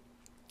head.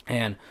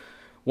 And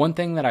one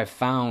thing that I've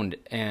found,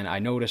 and I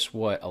notice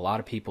what a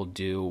lot of people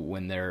do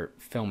when they're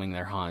filming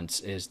their hunts,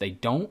 is they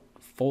don't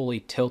fully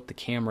tilt the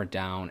camera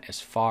down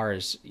as far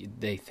as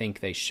they think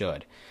they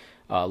should.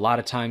 A lot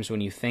of times when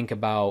you think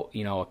about,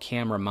 a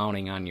camera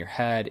mounting on your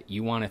head,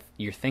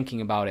 you're thinking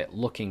about it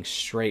looking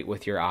straight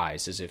with your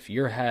eyes, as if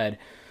your head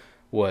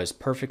was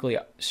perfectly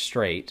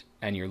straight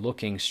and you're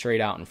looking straight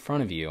out in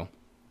front of you.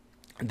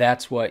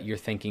 That's what you're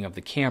thinking of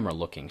the camera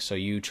looking. So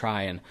you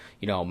try and,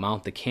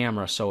 mount the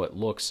camera so it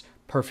looks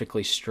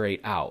perfectly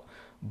straight out.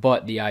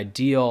 But the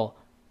ideal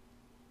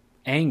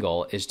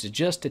angle is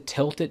to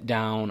tilt it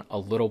down a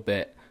little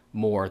bit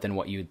more than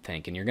what you'd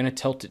think. And you're going to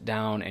tilt it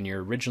down and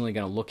you're originally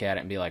going to look at it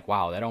and be like,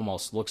 wow, that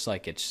almost looks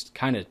like it's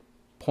kind of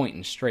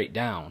pointing straight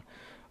down.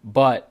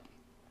 But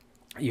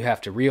you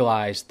have to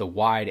realize the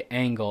wide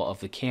angle of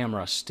the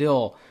camera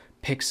still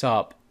picks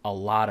up a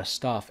lot of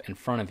stuff in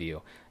front of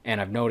you. And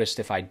I've noticed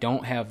if I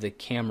don't have the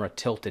camera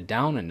tilted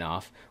down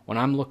enough, when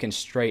I'm looking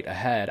straight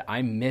ahead,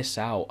 I miss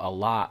out a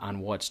lot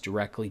on what's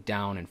directly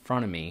down in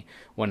front of me.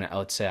 When,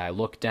 let's say, I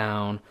look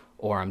down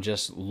or I'm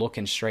just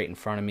looking straight in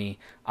front of me,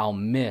 I'll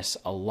miss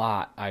a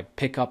lot. I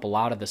pick up a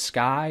lot of the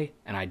sky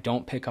and I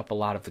don't pick up a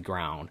lot of the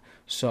ground.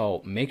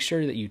 So make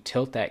sure that you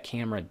tilt that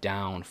camera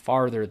down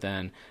farther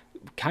than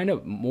kind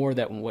of more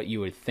than what you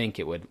would think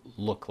it would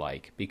look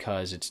like,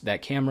 because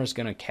that camera is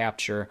going to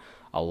capture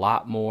a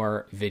lot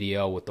more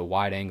video with the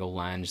wide angle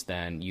lens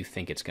than you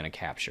think it's going to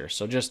capture.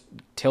 So just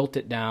tilt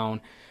it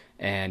down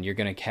and you're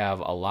going to have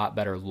a lot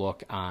better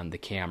look on the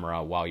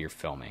camera while you're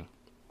filming.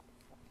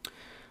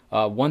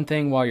 One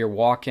thing while you're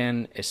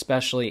walking,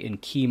 especially in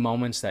key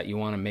moments that you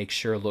want to make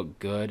sure look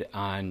good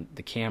on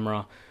the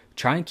camera,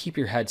 try and keep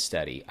your head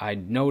steady. I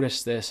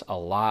noticed this a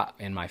lot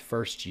in my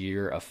first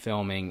year of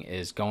filming,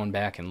 is going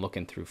back and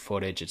looking through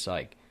footage. It's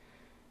like,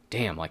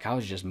 damn, like I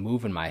was just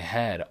moving my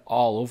head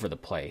all over the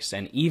place.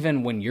 And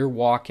even when you're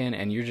walking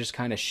and you're just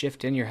kind of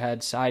shifting your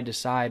head side to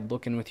side,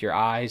 looking with your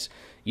eyes,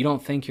 you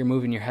don't think you're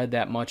moving your head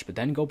that much, but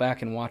then go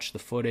back and watch the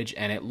footage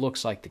and it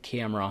looks like the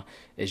camera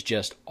is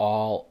just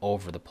all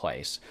over the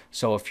place.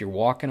 So if you're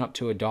walking up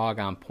to a dog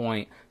on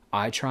point,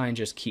 I try and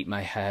just keep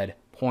my head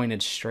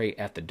pointed straight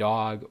at the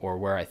dog or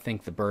where I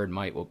think the bird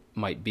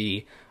might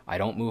be. I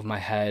don't move my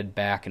head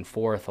back and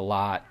forth a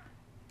lot.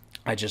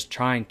 I just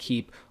try and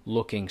keep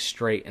looking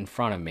straight in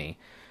front of me,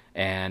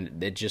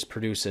 and it just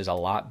produces a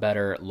lot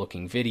better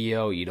looking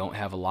video. You don't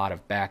have a lot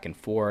of back and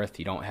forth.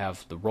 You don't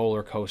have the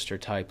roller coaster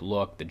type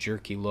look, the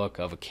jerky look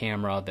of a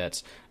camera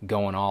that's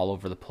going all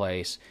over the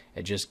place.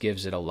 It just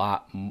gives it a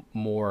lot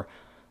more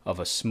of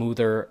a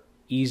smoother,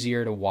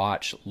 easier to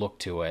watch look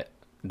to it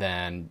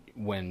than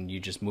when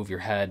you just move your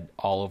head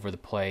all over the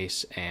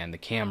place, and the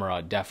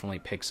camera definitely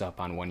picks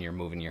up on when you're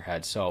moving your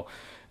head. So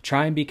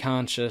try and be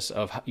conscious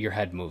of your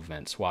head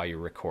movements while you're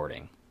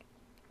recording.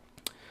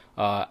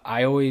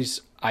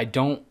 I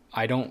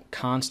don't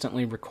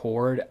constantly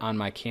record on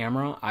my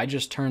camera. I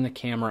just turn the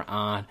camera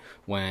on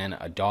when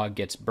a dog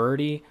gets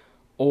birdie,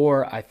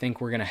 or I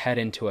think we're going to head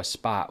into a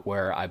spot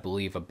where I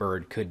believe a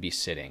bird could be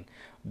sitting.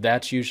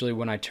 That's usually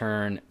when I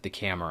turn the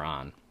camera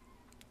on.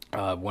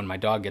 When my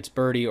dog gets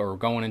birdie, or we're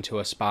going into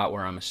a spot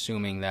where I'm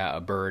assuming that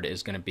a bird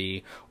is going to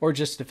be, or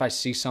just if I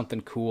see something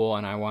cool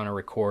and I want to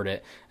record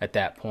it at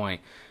that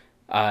point.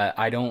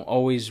 I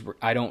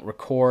don't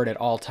record at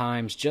all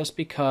times, just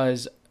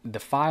because the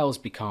files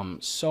become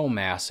so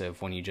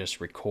massive when you just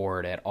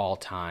record at all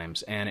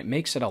times, and it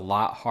makes it a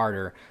lot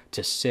harder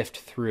to sift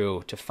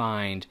through to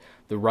find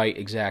the right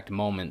exact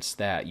moments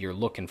that you're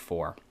looking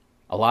for.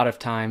 A lot of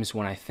times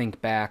when I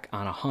think back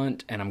on a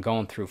hunt and I'm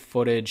going through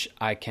footage,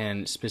 I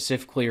can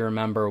specifically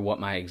remember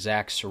what my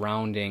exact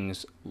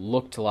surroundings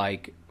looked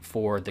like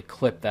for the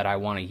clip that I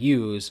want to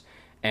use,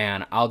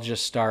 and I'll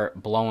just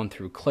start blowing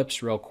through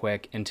clips real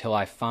quick until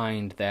I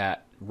find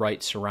that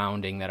right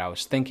surrounding that I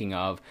was thinking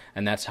of,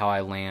 and that's how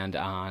I land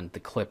on the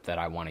clip that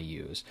I want to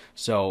use.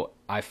 So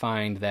I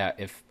find that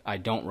if I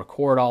don't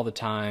record all the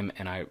time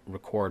and I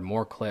record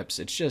more clips,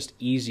 it's just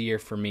easier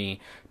for me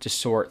to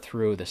sort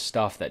through the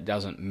stuff that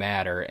doesn't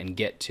matter and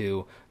get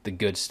to the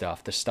good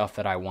stuff, the stuff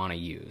that I want to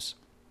use.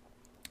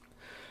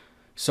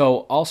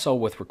 So also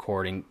with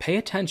recording, pay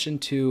attention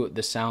to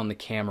the sound the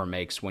camera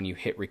makes when you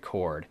hit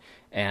record,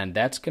 and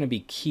that's going to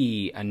be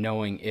key on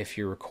knowing if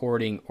you're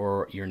recording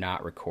or you're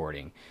not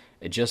recording,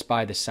 just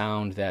by the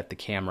sound that the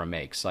camera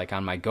makes. Like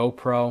on my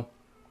GoPro,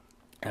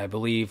 I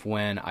believe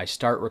when I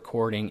start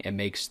recording, it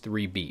makes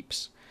 3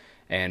 beeps.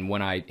 And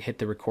when I hit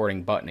the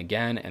recording button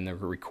again and the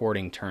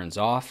recording turns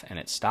off and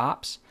it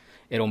stops,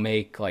 it'll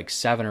make like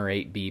 7 or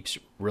 8 beeps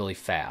really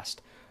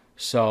fast.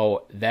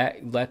 So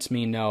that lets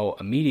me know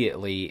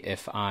immediately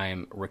if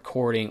I'm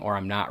recording or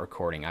I'm not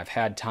recording. I've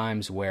had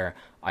times where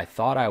I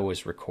thought I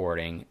was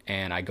recording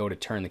and I go to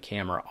turn the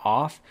camera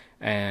off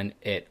and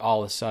it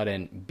all of a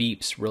sudden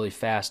beeps really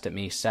fast at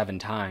me 7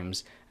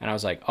 times. And I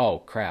was like, oh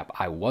crap,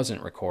 I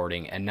wasn't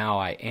recording and now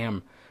I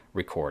am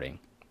recording.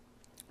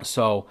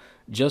 So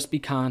just be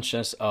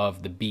conscious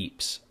of the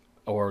beeps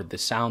or the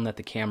sound that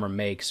the camera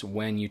makes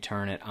when you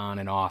turn it on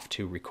and off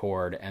to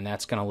record, and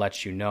that's going to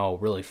let you know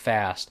really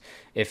fast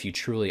if you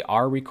truly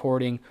are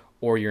recording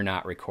or you're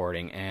not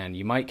recording. And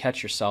you might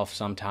catch yourself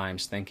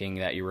sometimes thinking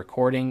that you're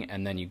recording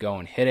and then you go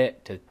and hit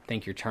it to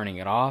think you're turning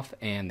it off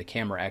and the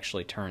camera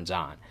actually turns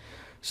on.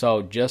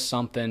 So just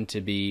something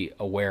to be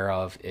aware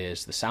of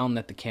is the sound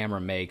that the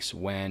camera makes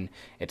when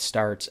it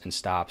starts and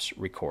stops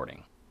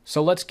recording.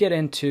 So let's get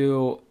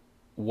into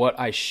what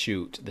I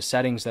shoot, the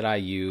settings that I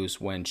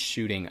use when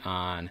shooting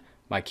on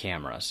my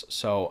cameras.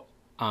 So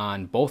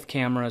on both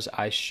cameras,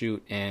 I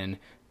shoot in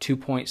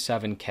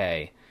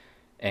 2.7K,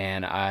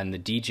 and on the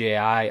DJI,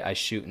 I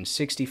shoot in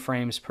 60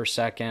 frames per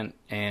second,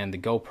 and the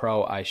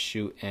GoPro, I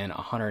shoot in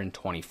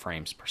 120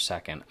 frames per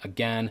second.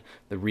 Again,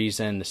 the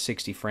reason the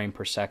 60 frame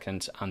per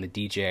second on the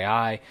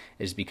DJI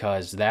is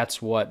because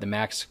that's what the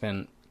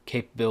maximum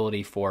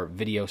capability for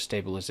video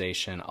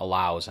stabilization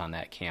allows on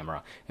that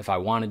camera. If I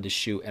wanted to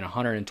shoot in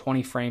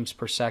 120 frames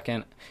per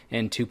second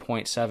in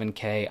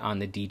 2.7K on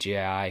the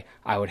DJI,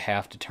 I would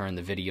have to turn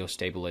the video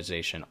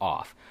stabilization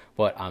off.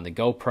 But on the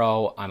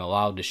GoPro, I'm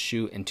allowed to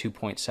shoot in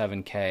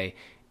 2.7K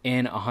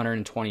in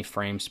 120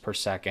 frames per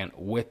second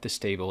with the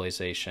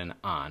stabilization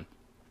on.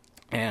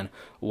 And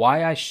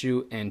why I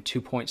shoot in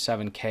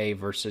 2.7K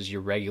versus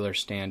your regular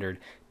standard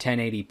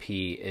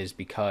 1080p is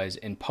because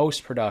in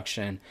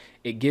post-production,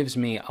 it gives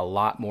me a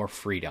lot more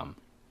freedom.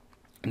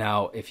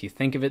 Now, if you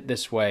think of it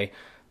this way,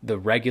 the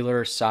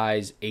regular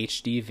size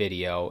HD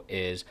video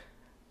is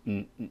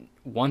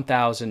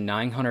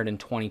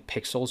 1920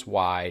 pixels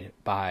wide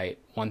by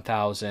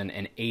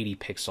 1080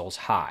 pixels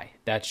high.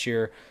 That's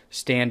your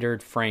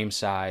standard frame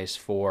size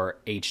for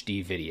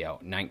HD video,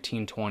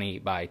 1920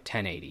 by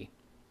 1080.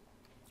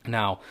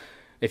 Now,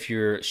 if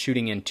you're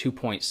shooting in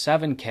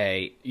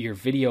 2.7K, your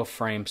video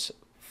frames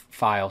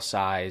file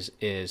size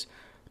is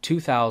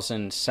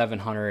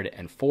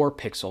 2704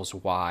 pixels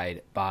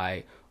wide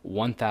by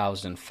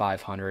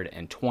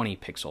 1520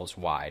 pixels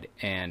wide.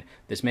 And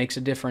this makes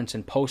a difference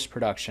in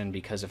post-production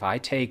because if I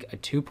take a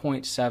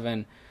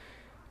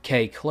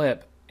 2.7K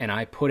clip and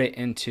I put it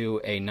into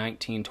a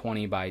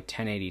 1920 by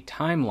 1080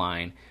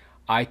 timeline,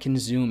 I can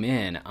zoom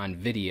in on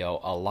video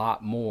a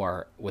lot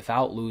more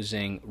without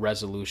losing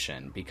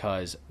resolution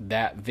because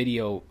that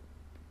video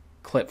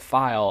clip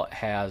file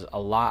has a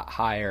lot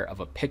higher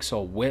of a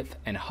pixel width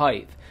and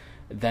height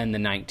than the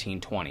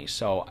 1920.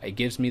 So it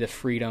gives me the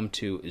freedom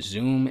to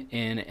zoom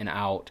in and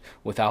out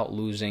without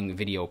losing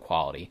video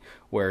quality.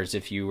 Whereas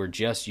if you were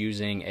just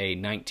using a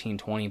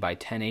 1920 by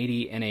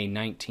 1080 and a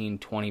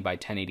 1920 by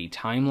 1080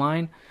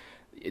 timeline,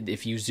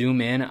 if you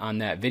zoom in on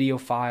that video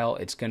file,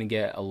 it's going to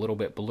get a little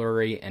bit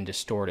blurry and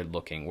distorted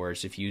looking.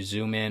 Whereas if you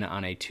zoom in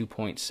on a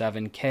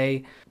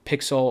 2.7K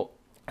pixel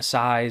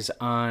size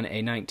on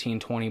a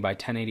 1920 by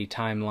 1080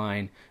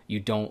 timeline, you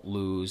don't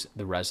lose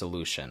the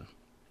resolution.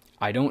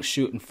 I don't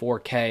shoot in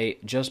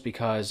 4K just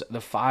because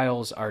the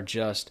files are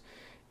just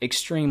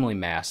extremely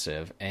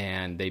massive,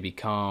 and they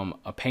become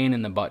a pain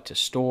in the butt to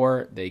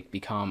store. They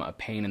become a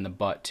pain in the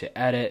butt to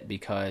edit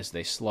because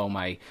they slow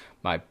my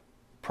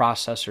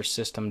processor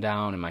system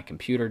down and my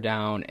computer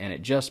down, and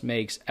it just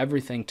makes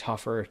everything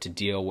tougher to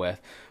deal with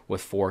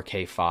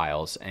 4K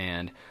files,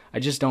 and I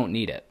just don't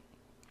need it.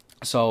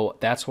 So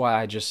that's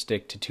why I just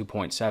stick to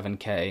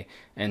 2.7K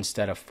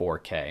instead of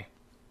 4K.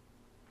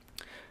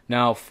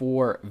 Now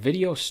for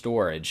video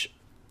storage,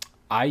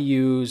 I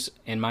use,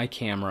 in my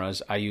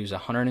cameras, I use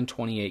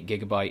 128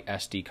 gigabyte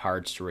SD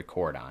cards to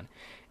record on.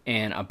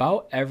 And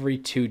about every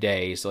 2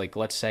 days, like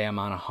let's say I'm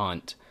on a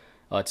hunt,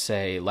 let's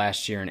say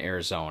last year in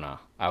Arizona,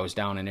 I was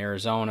down in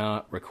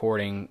Arizona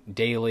recording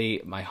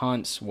daily my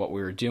hunts, what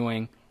we were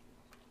doing,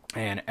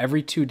 and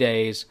every 2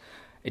 days,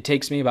 it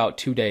takes me about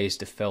 2 days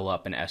to fill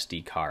up an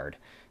SD card.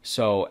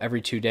 So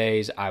every 2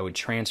 days, I would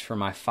transfer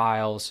my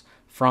files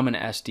from an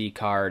SD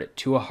card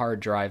to a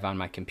hard drive on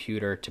my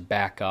computer to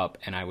back up,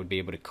 and I would be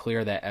able to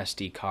clear that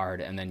SD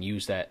card and then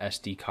use that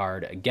SD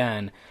card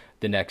again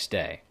the next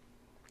day.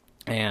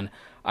 And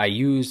I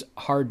use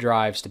hard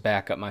drives to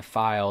back up my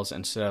files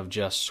instead of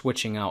just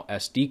switching out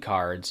SD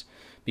cards,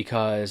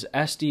 because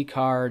SD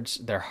cards,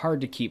 they're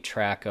hard to keep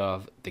track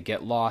of, they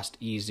get lost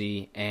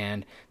easy,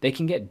 and they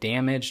can get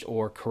damaged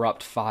or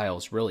corrupt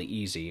files really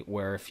easy,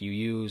 where if you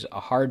use a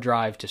hard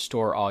drive to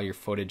store all your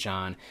footage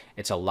on,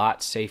 it's a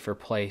lot safer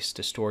place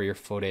to store your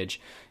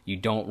footage. You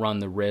don't run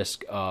the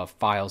risk of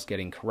files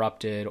getting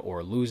corrupted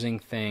or losing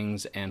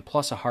things, and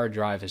plus a hard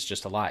drive is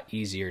just a lot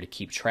easier to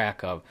keep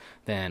track of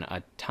than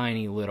a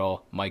tiny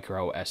little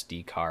micro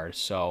SD card.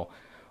 So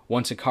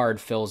once a card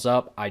fills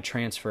up, I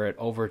transfer it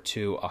over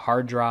to a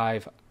hard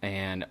drive,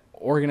 and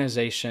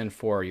organization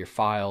for your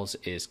files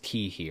is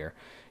key here.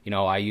 You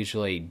know, I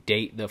usually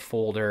date the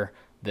folder,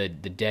 the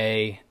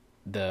day,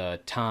 the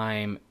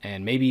time,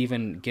 and maybe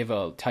even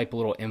type a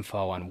little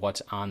info on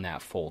what's on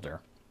that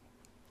folder.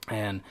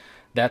 And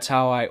that's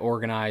how I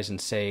organize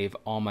and save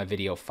all my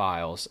video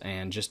files.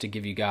 And just to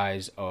give you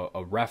guys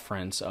a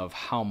reference of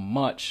how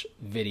much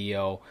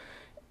video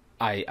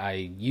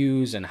I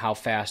use and how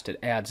fast it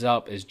adds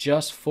up, is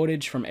just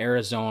footage from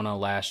Arizona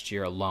last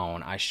year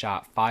alone. I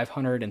shot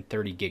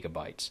 530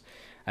 gigabytes.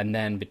 And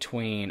then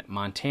between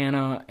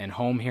Montana and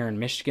home here in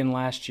Michigan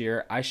last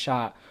year, I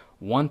shot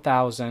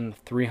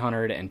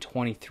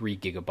 1,323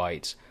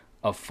 gigabytes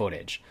of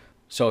footage.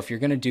 So if you're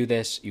going to do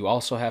this, you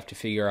also have to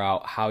figure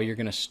out how you're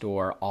going to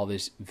store all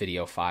these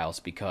video files,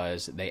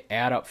 because they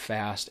add up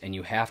fast and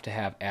you have to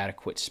have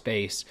adequate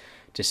space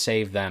to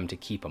save them to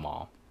keep them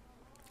all.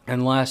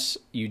 Unless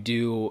you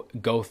do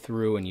go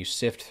through and you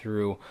sift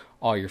through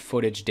all your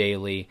footage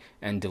daily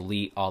and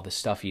delete all the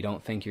stuff you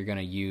don't think you're going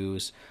to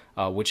use,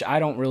 which I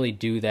don't really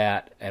do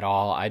that at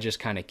all. I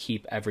just kind of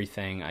keep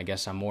everything. I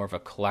guess I'm more of a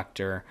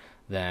collector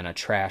than a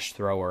trash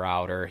thrower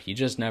outer. You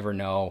just never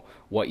know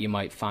what you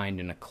might find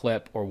in a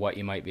clip or what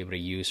you might be able to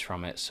use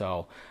from it.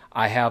 So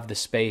I have the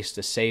space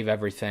to save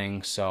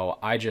everything, so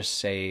I just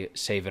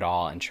save it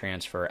all and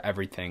transfer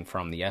everything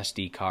from the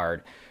SD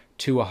card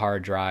to a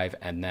hard drive,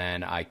 and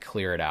then I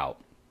clear it out.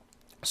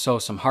 So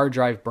some hard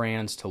drive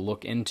brands to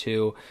look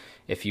into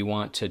if you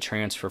want to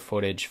transfer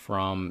footage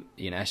from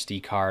an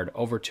SD card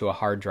over to a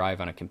hard drive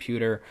on a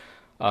computer.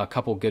 A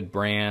couple good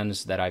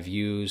brands that I've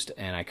used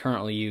and I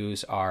currently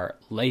use are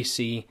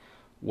Lacey,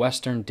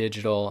 Western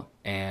Digital,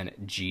 and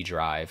G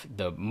Drive.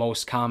 The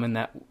most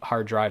common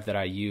hard drive that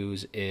I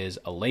use is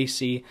a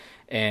Lacey,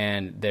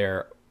 and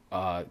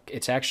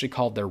it's actually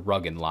called their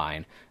rugged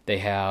line. They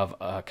have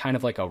kind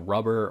of like a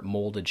rubber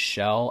molded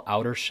shell,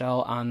 outer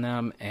shell on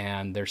them,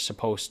 and they're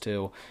supposed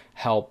to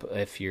help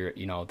if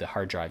the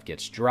hard drive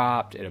gets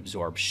dropped, it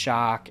absorbs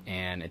shock,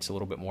 and it's a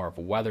little bit more of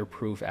a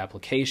weatherproof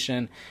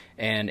application,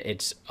 and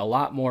it's a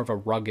lot more of a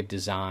rugged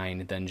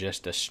design than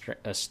just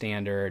a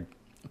standard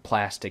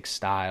plastic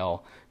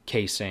style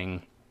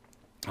casing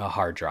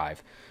hard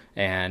drive.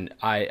 And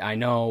I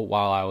know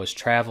while I was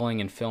traveling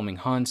and filming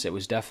hunts, it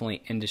was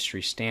definitely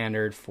industry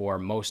standard for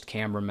most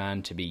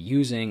cameramen to be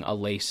using a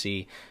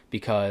Lacey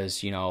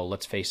because,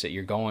 let's face it,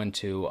 you're going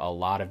to a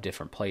lot of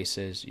different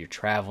places, you're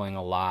traveling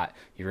a lot,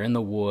 you're in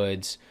the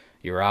woods,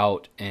 you're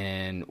out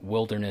in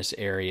wilderness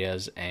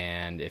areas,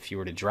 and if you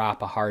were to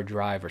drop a hard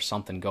drive or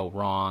something go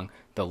wrong,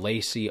 the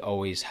Lacey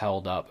always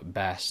held up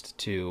best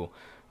to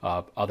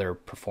other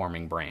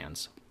performing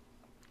brands.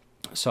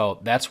 So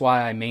that's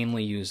why I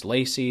mainly use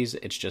Lacey's.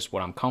 It's just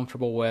what I'm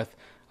comfortable with.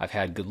 I've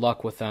had good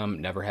luck with them,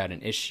 never had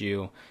an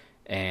issue.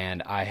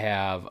 And I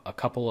have a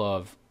couple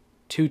of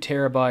 2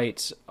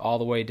 terabytes all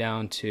the way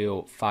down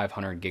to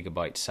 500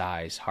 gigabyte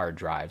size hard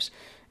drives.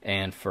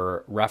 And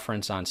for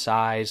reference on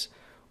size,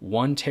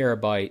 1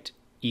 terabyte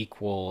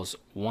equals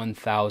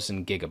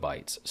 1,000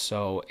 gigabytes.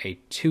 So a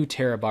 2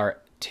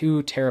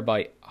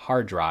 terabyte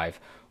hard drive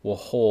will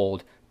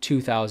hold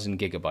 2,000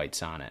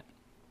 gigabytes on it.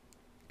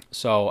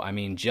 So,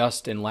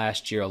 just in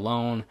last year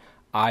alone,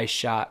 I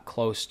shot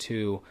close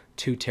to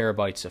 2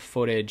 terabytes of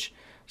footage.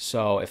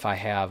 So if I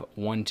have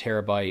 2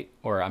 terabyte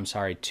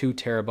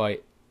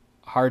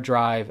hard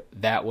drive,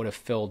 that would have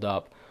filled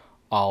up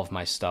all of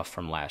my stuff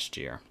from last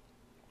year.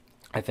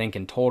 I think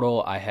in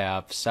total I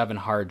have 7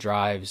 hard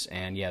drives,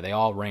 and yeah, they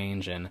all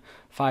range in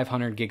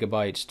 500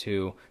 gigabytes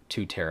to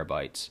 2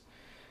 terabytes.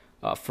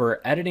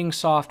 For editing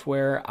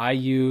software, I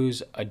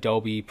use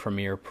Adobe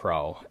Premiere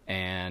Pro,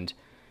 and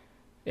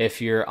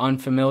if you're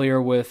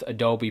unfamiliar with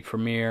Adobe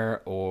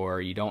Premiere or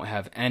you don't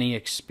have any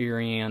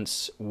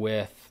experience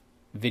with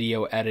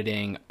video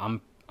editing,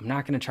 I'm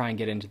not going to try and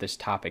get into this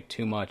topic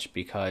too much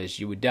because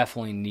you would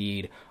definitely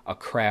need a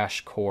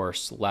crash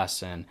course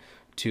lesson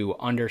to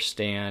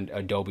understand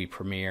Adobe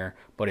Premiere.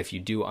 But if you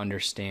do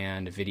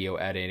understand video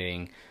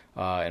editing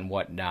and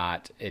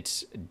whatnot,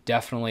 it's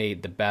definitely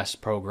the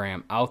best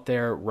program out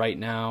there right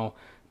now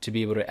to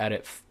be able to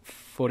edit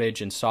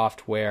footage and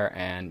software.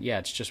 And yeah,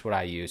 it's just what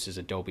I use is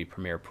Adobe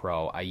Premiere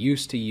Pro. I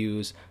used to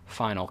use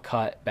Final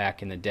Cut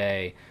back in the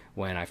day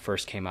when I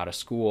first came out of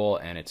school,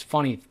 and it's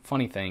funny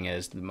thing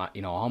is,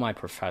 all my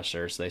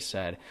professors, they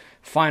said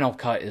Final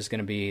Cut is going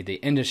to be the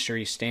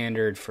industry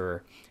standard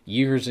for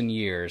years and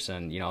years,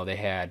 and they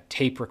had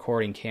tape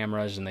recording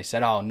cameras, and they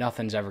said, oh,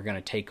 nothing's ever going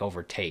to take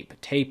over tape.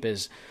 Tape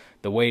is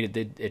the way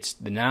it's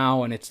the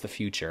now and it's the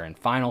future, and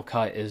Final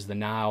Cut is the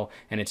now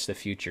and it's the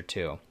future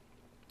too.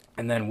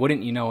 And then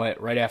wouldn't you know it,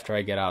 right after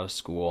I get out of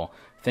school,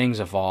 things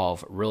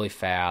evolve really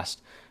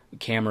fast.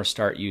 Cameras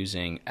start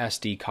using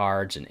SD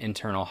cards and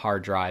internal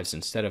hard drives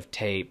instead of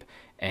tape,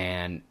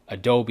 and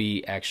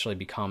Adobe actually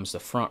becomes the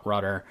front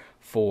runner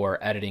for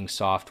editing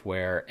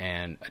software,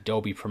 and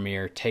Adobe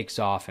Premiere takes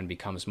off and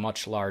becomes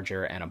much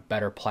larger and a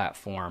better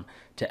platform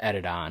to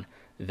edit on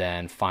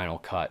than Final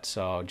Cut.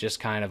 So just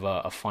kind of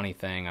a funny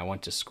thing. I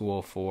went to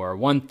school for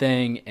one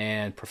thing,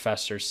 and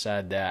professors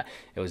said that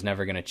it was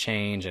never going to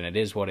change, and it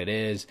is what it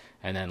is.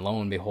 And then lo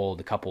and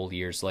behold, a couple of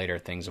years later,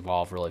 things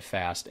evolve really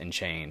fast and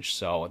change.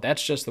 So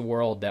that's just the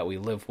world that we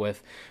live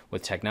with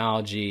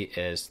technology,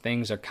 is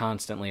things are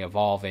constantly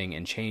evolving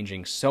and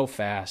changing so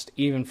fast.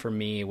 Even for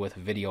me with a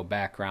video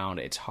background,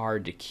 it's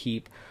hard to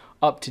keep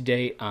up to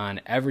date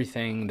on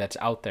everything that's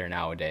out there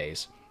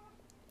nowadays.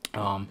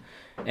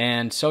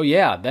 And so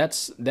yeah,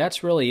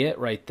 that's really it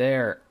right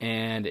there.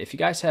 And if you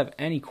guys have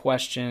any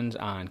questions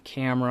on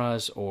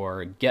cameras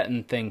or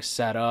getting things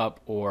set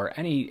up, or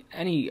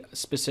any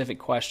specific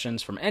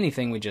questions from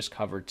anything we just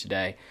covered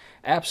today,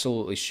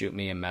 absolutely shoot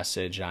me a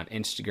message on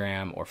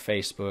Instagram or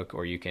Facebook,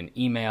 or you can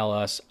email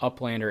us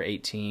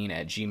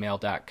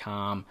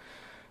uplander18@gmail.com.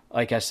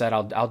 Like I said,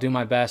 I'll do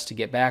my best to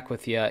get back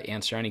with you,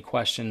 answer any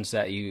questions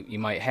that you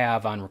might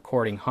have on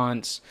recording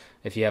hunts.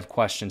 If you have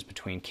questions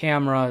between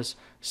cameras,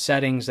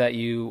 settings that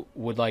you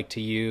would like to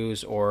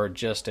use, or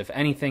just if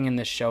anything in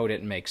this show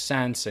didn't make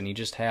sense and you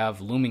just have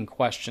looming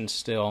questions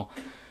still,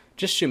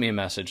 just shoot me a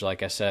message,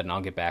 like I said, and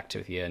I'll get back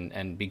to you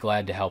and be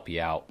glad to help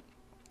you out.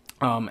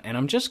 And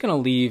I'm just going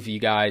to leave you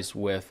guys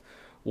with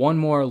one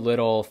more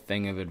little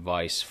thing of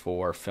advice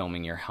for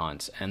filming your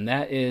hunts, and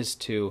that is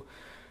to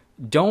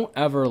don't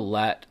ever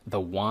let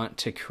the want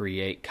to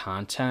create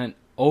content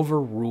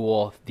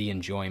overrule the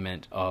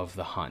enjoyment of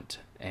the hunt.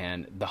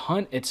 And the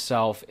hunt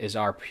itself is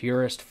our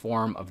purest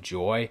form of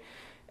joy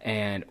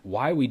and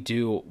why we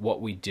do what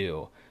we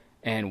do.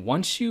 And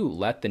once you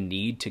let the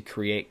need to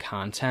create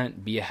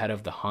content be ahead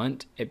of the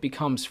hunt, it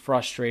becomes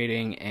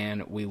frustrating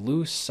and we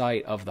lose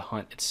sight of the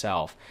hunt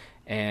itself.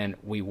 And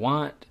we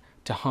want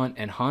to hunt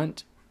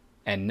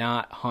and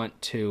not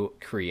hunt to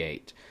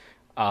create.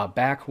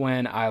 Back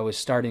when I was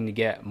starting to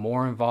get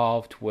more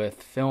involved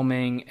with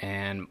filming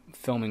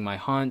my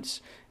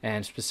hunts,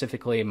 and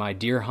specifically my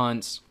deer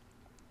hunts,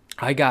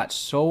 I got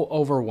so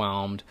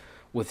overwhelmed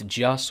with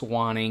just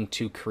wanting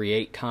to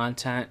create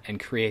content and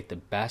create the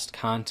best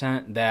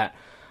content that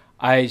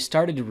I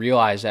started to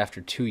realize after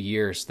 2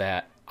 years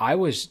that I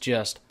was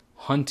just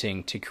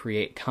hunting to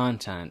create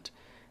content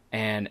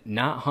and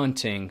not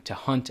hunting to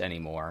hunt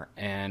anymore.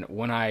 And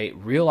when I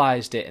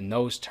realized it in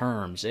those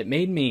terms, it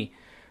made me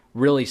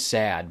really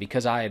sad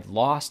because I had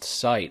lost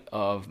sight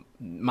of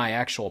my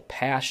actual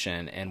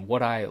passion and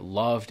what I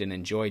loved and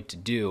enjoyed to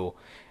do,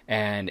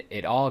 and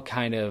it all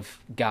kind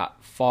of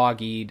got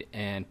foggied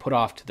and put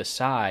off to the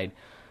side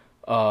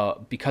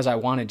because I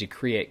wanted to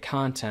create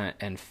content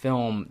and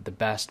film the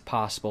best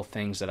possible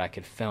things that I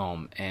could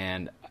film.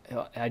 And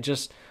I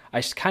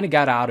kind of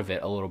got out of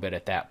it a little bit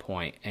at that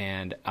point,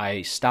 and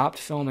I stopped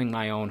filming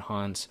my own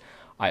hunts.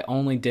 I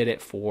only did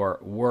it for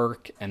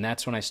work, and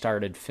that's when I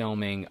started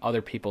filming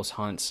other people's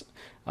hunts,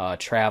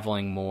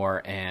 traveling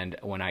more. And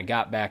when I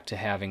got back to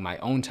having my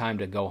own time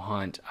to go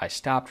hunt, I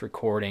stopped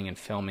recording and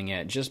filming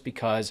it just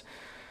because,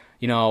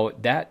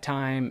 that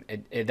time,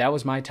 that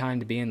was my time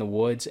to be in the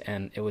woods,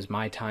 and it was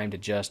my time to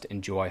just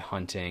enjoy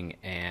hunting.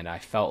 And I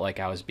felt like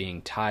I was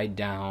being tied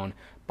down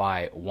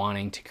by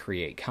wanting to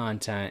create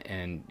content,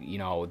 and,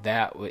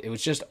 that it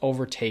was just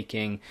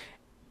overtaking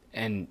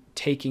and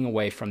taking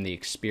away from the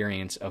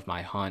experience of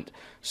my hunt.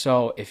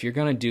 So if you're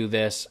going to do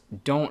this,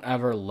 don't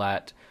ever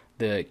let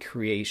the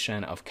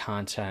creation of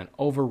content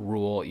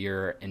overrule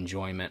your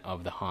enjoyment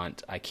of the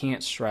hunt. I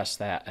can't stress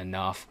that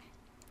enough.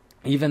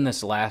 Even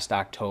this last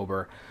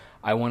October,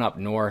 I went up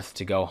north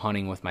to go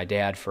hunting with my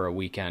dad for a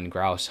weekend,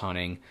 grouse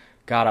hunting.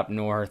 Got up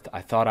north,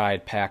 I thought I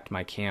had packed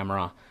my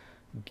camera,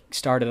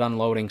 started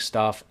unloading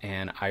stuff,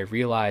 and I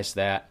realized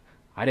that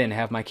I didn't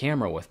have my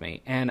camera with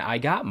me. And I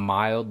got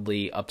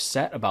mildly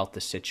upset about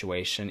the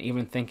situation,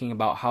 even thinking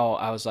about how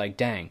I was like,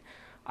 dang,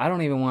 I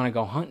don't even want to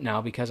go hunt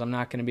now because I'm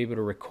not going to be able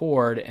to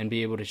record and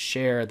be able to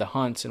share the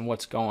hunts and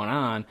what's going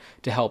on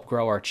to help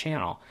grow our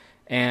channel.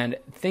 And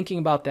thinking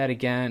about that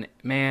again,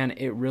 man,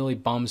 it really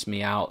bums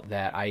me out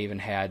that I even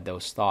had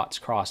those thoughts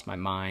cross my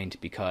mind,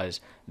 because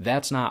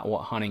that's not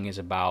what hunting is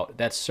about.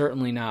 That's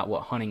certainly not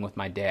what hunting with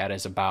my dad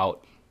is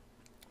about.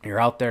 You're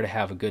out there to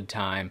have a good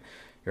time.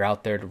 You're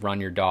out there to run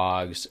your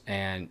dogs,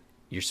 and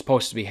you're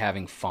supposed to be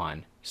having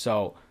fun.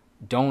 So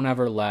don't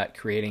ever let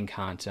creating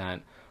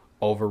content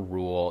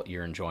overrule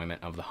your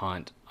enjoyment of the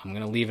hunt. I'm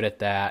going to leave it at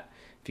that.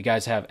 If you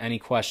guys have any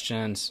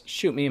questions,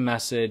 shoot me a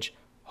message.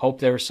 Hope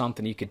there was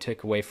something you could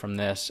take away from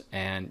this.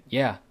 And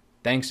yeah,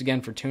 thanks again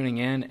for tuning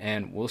in,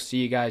 and we'll see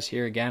you guys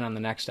here again on the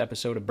next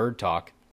episode of Bird Talk.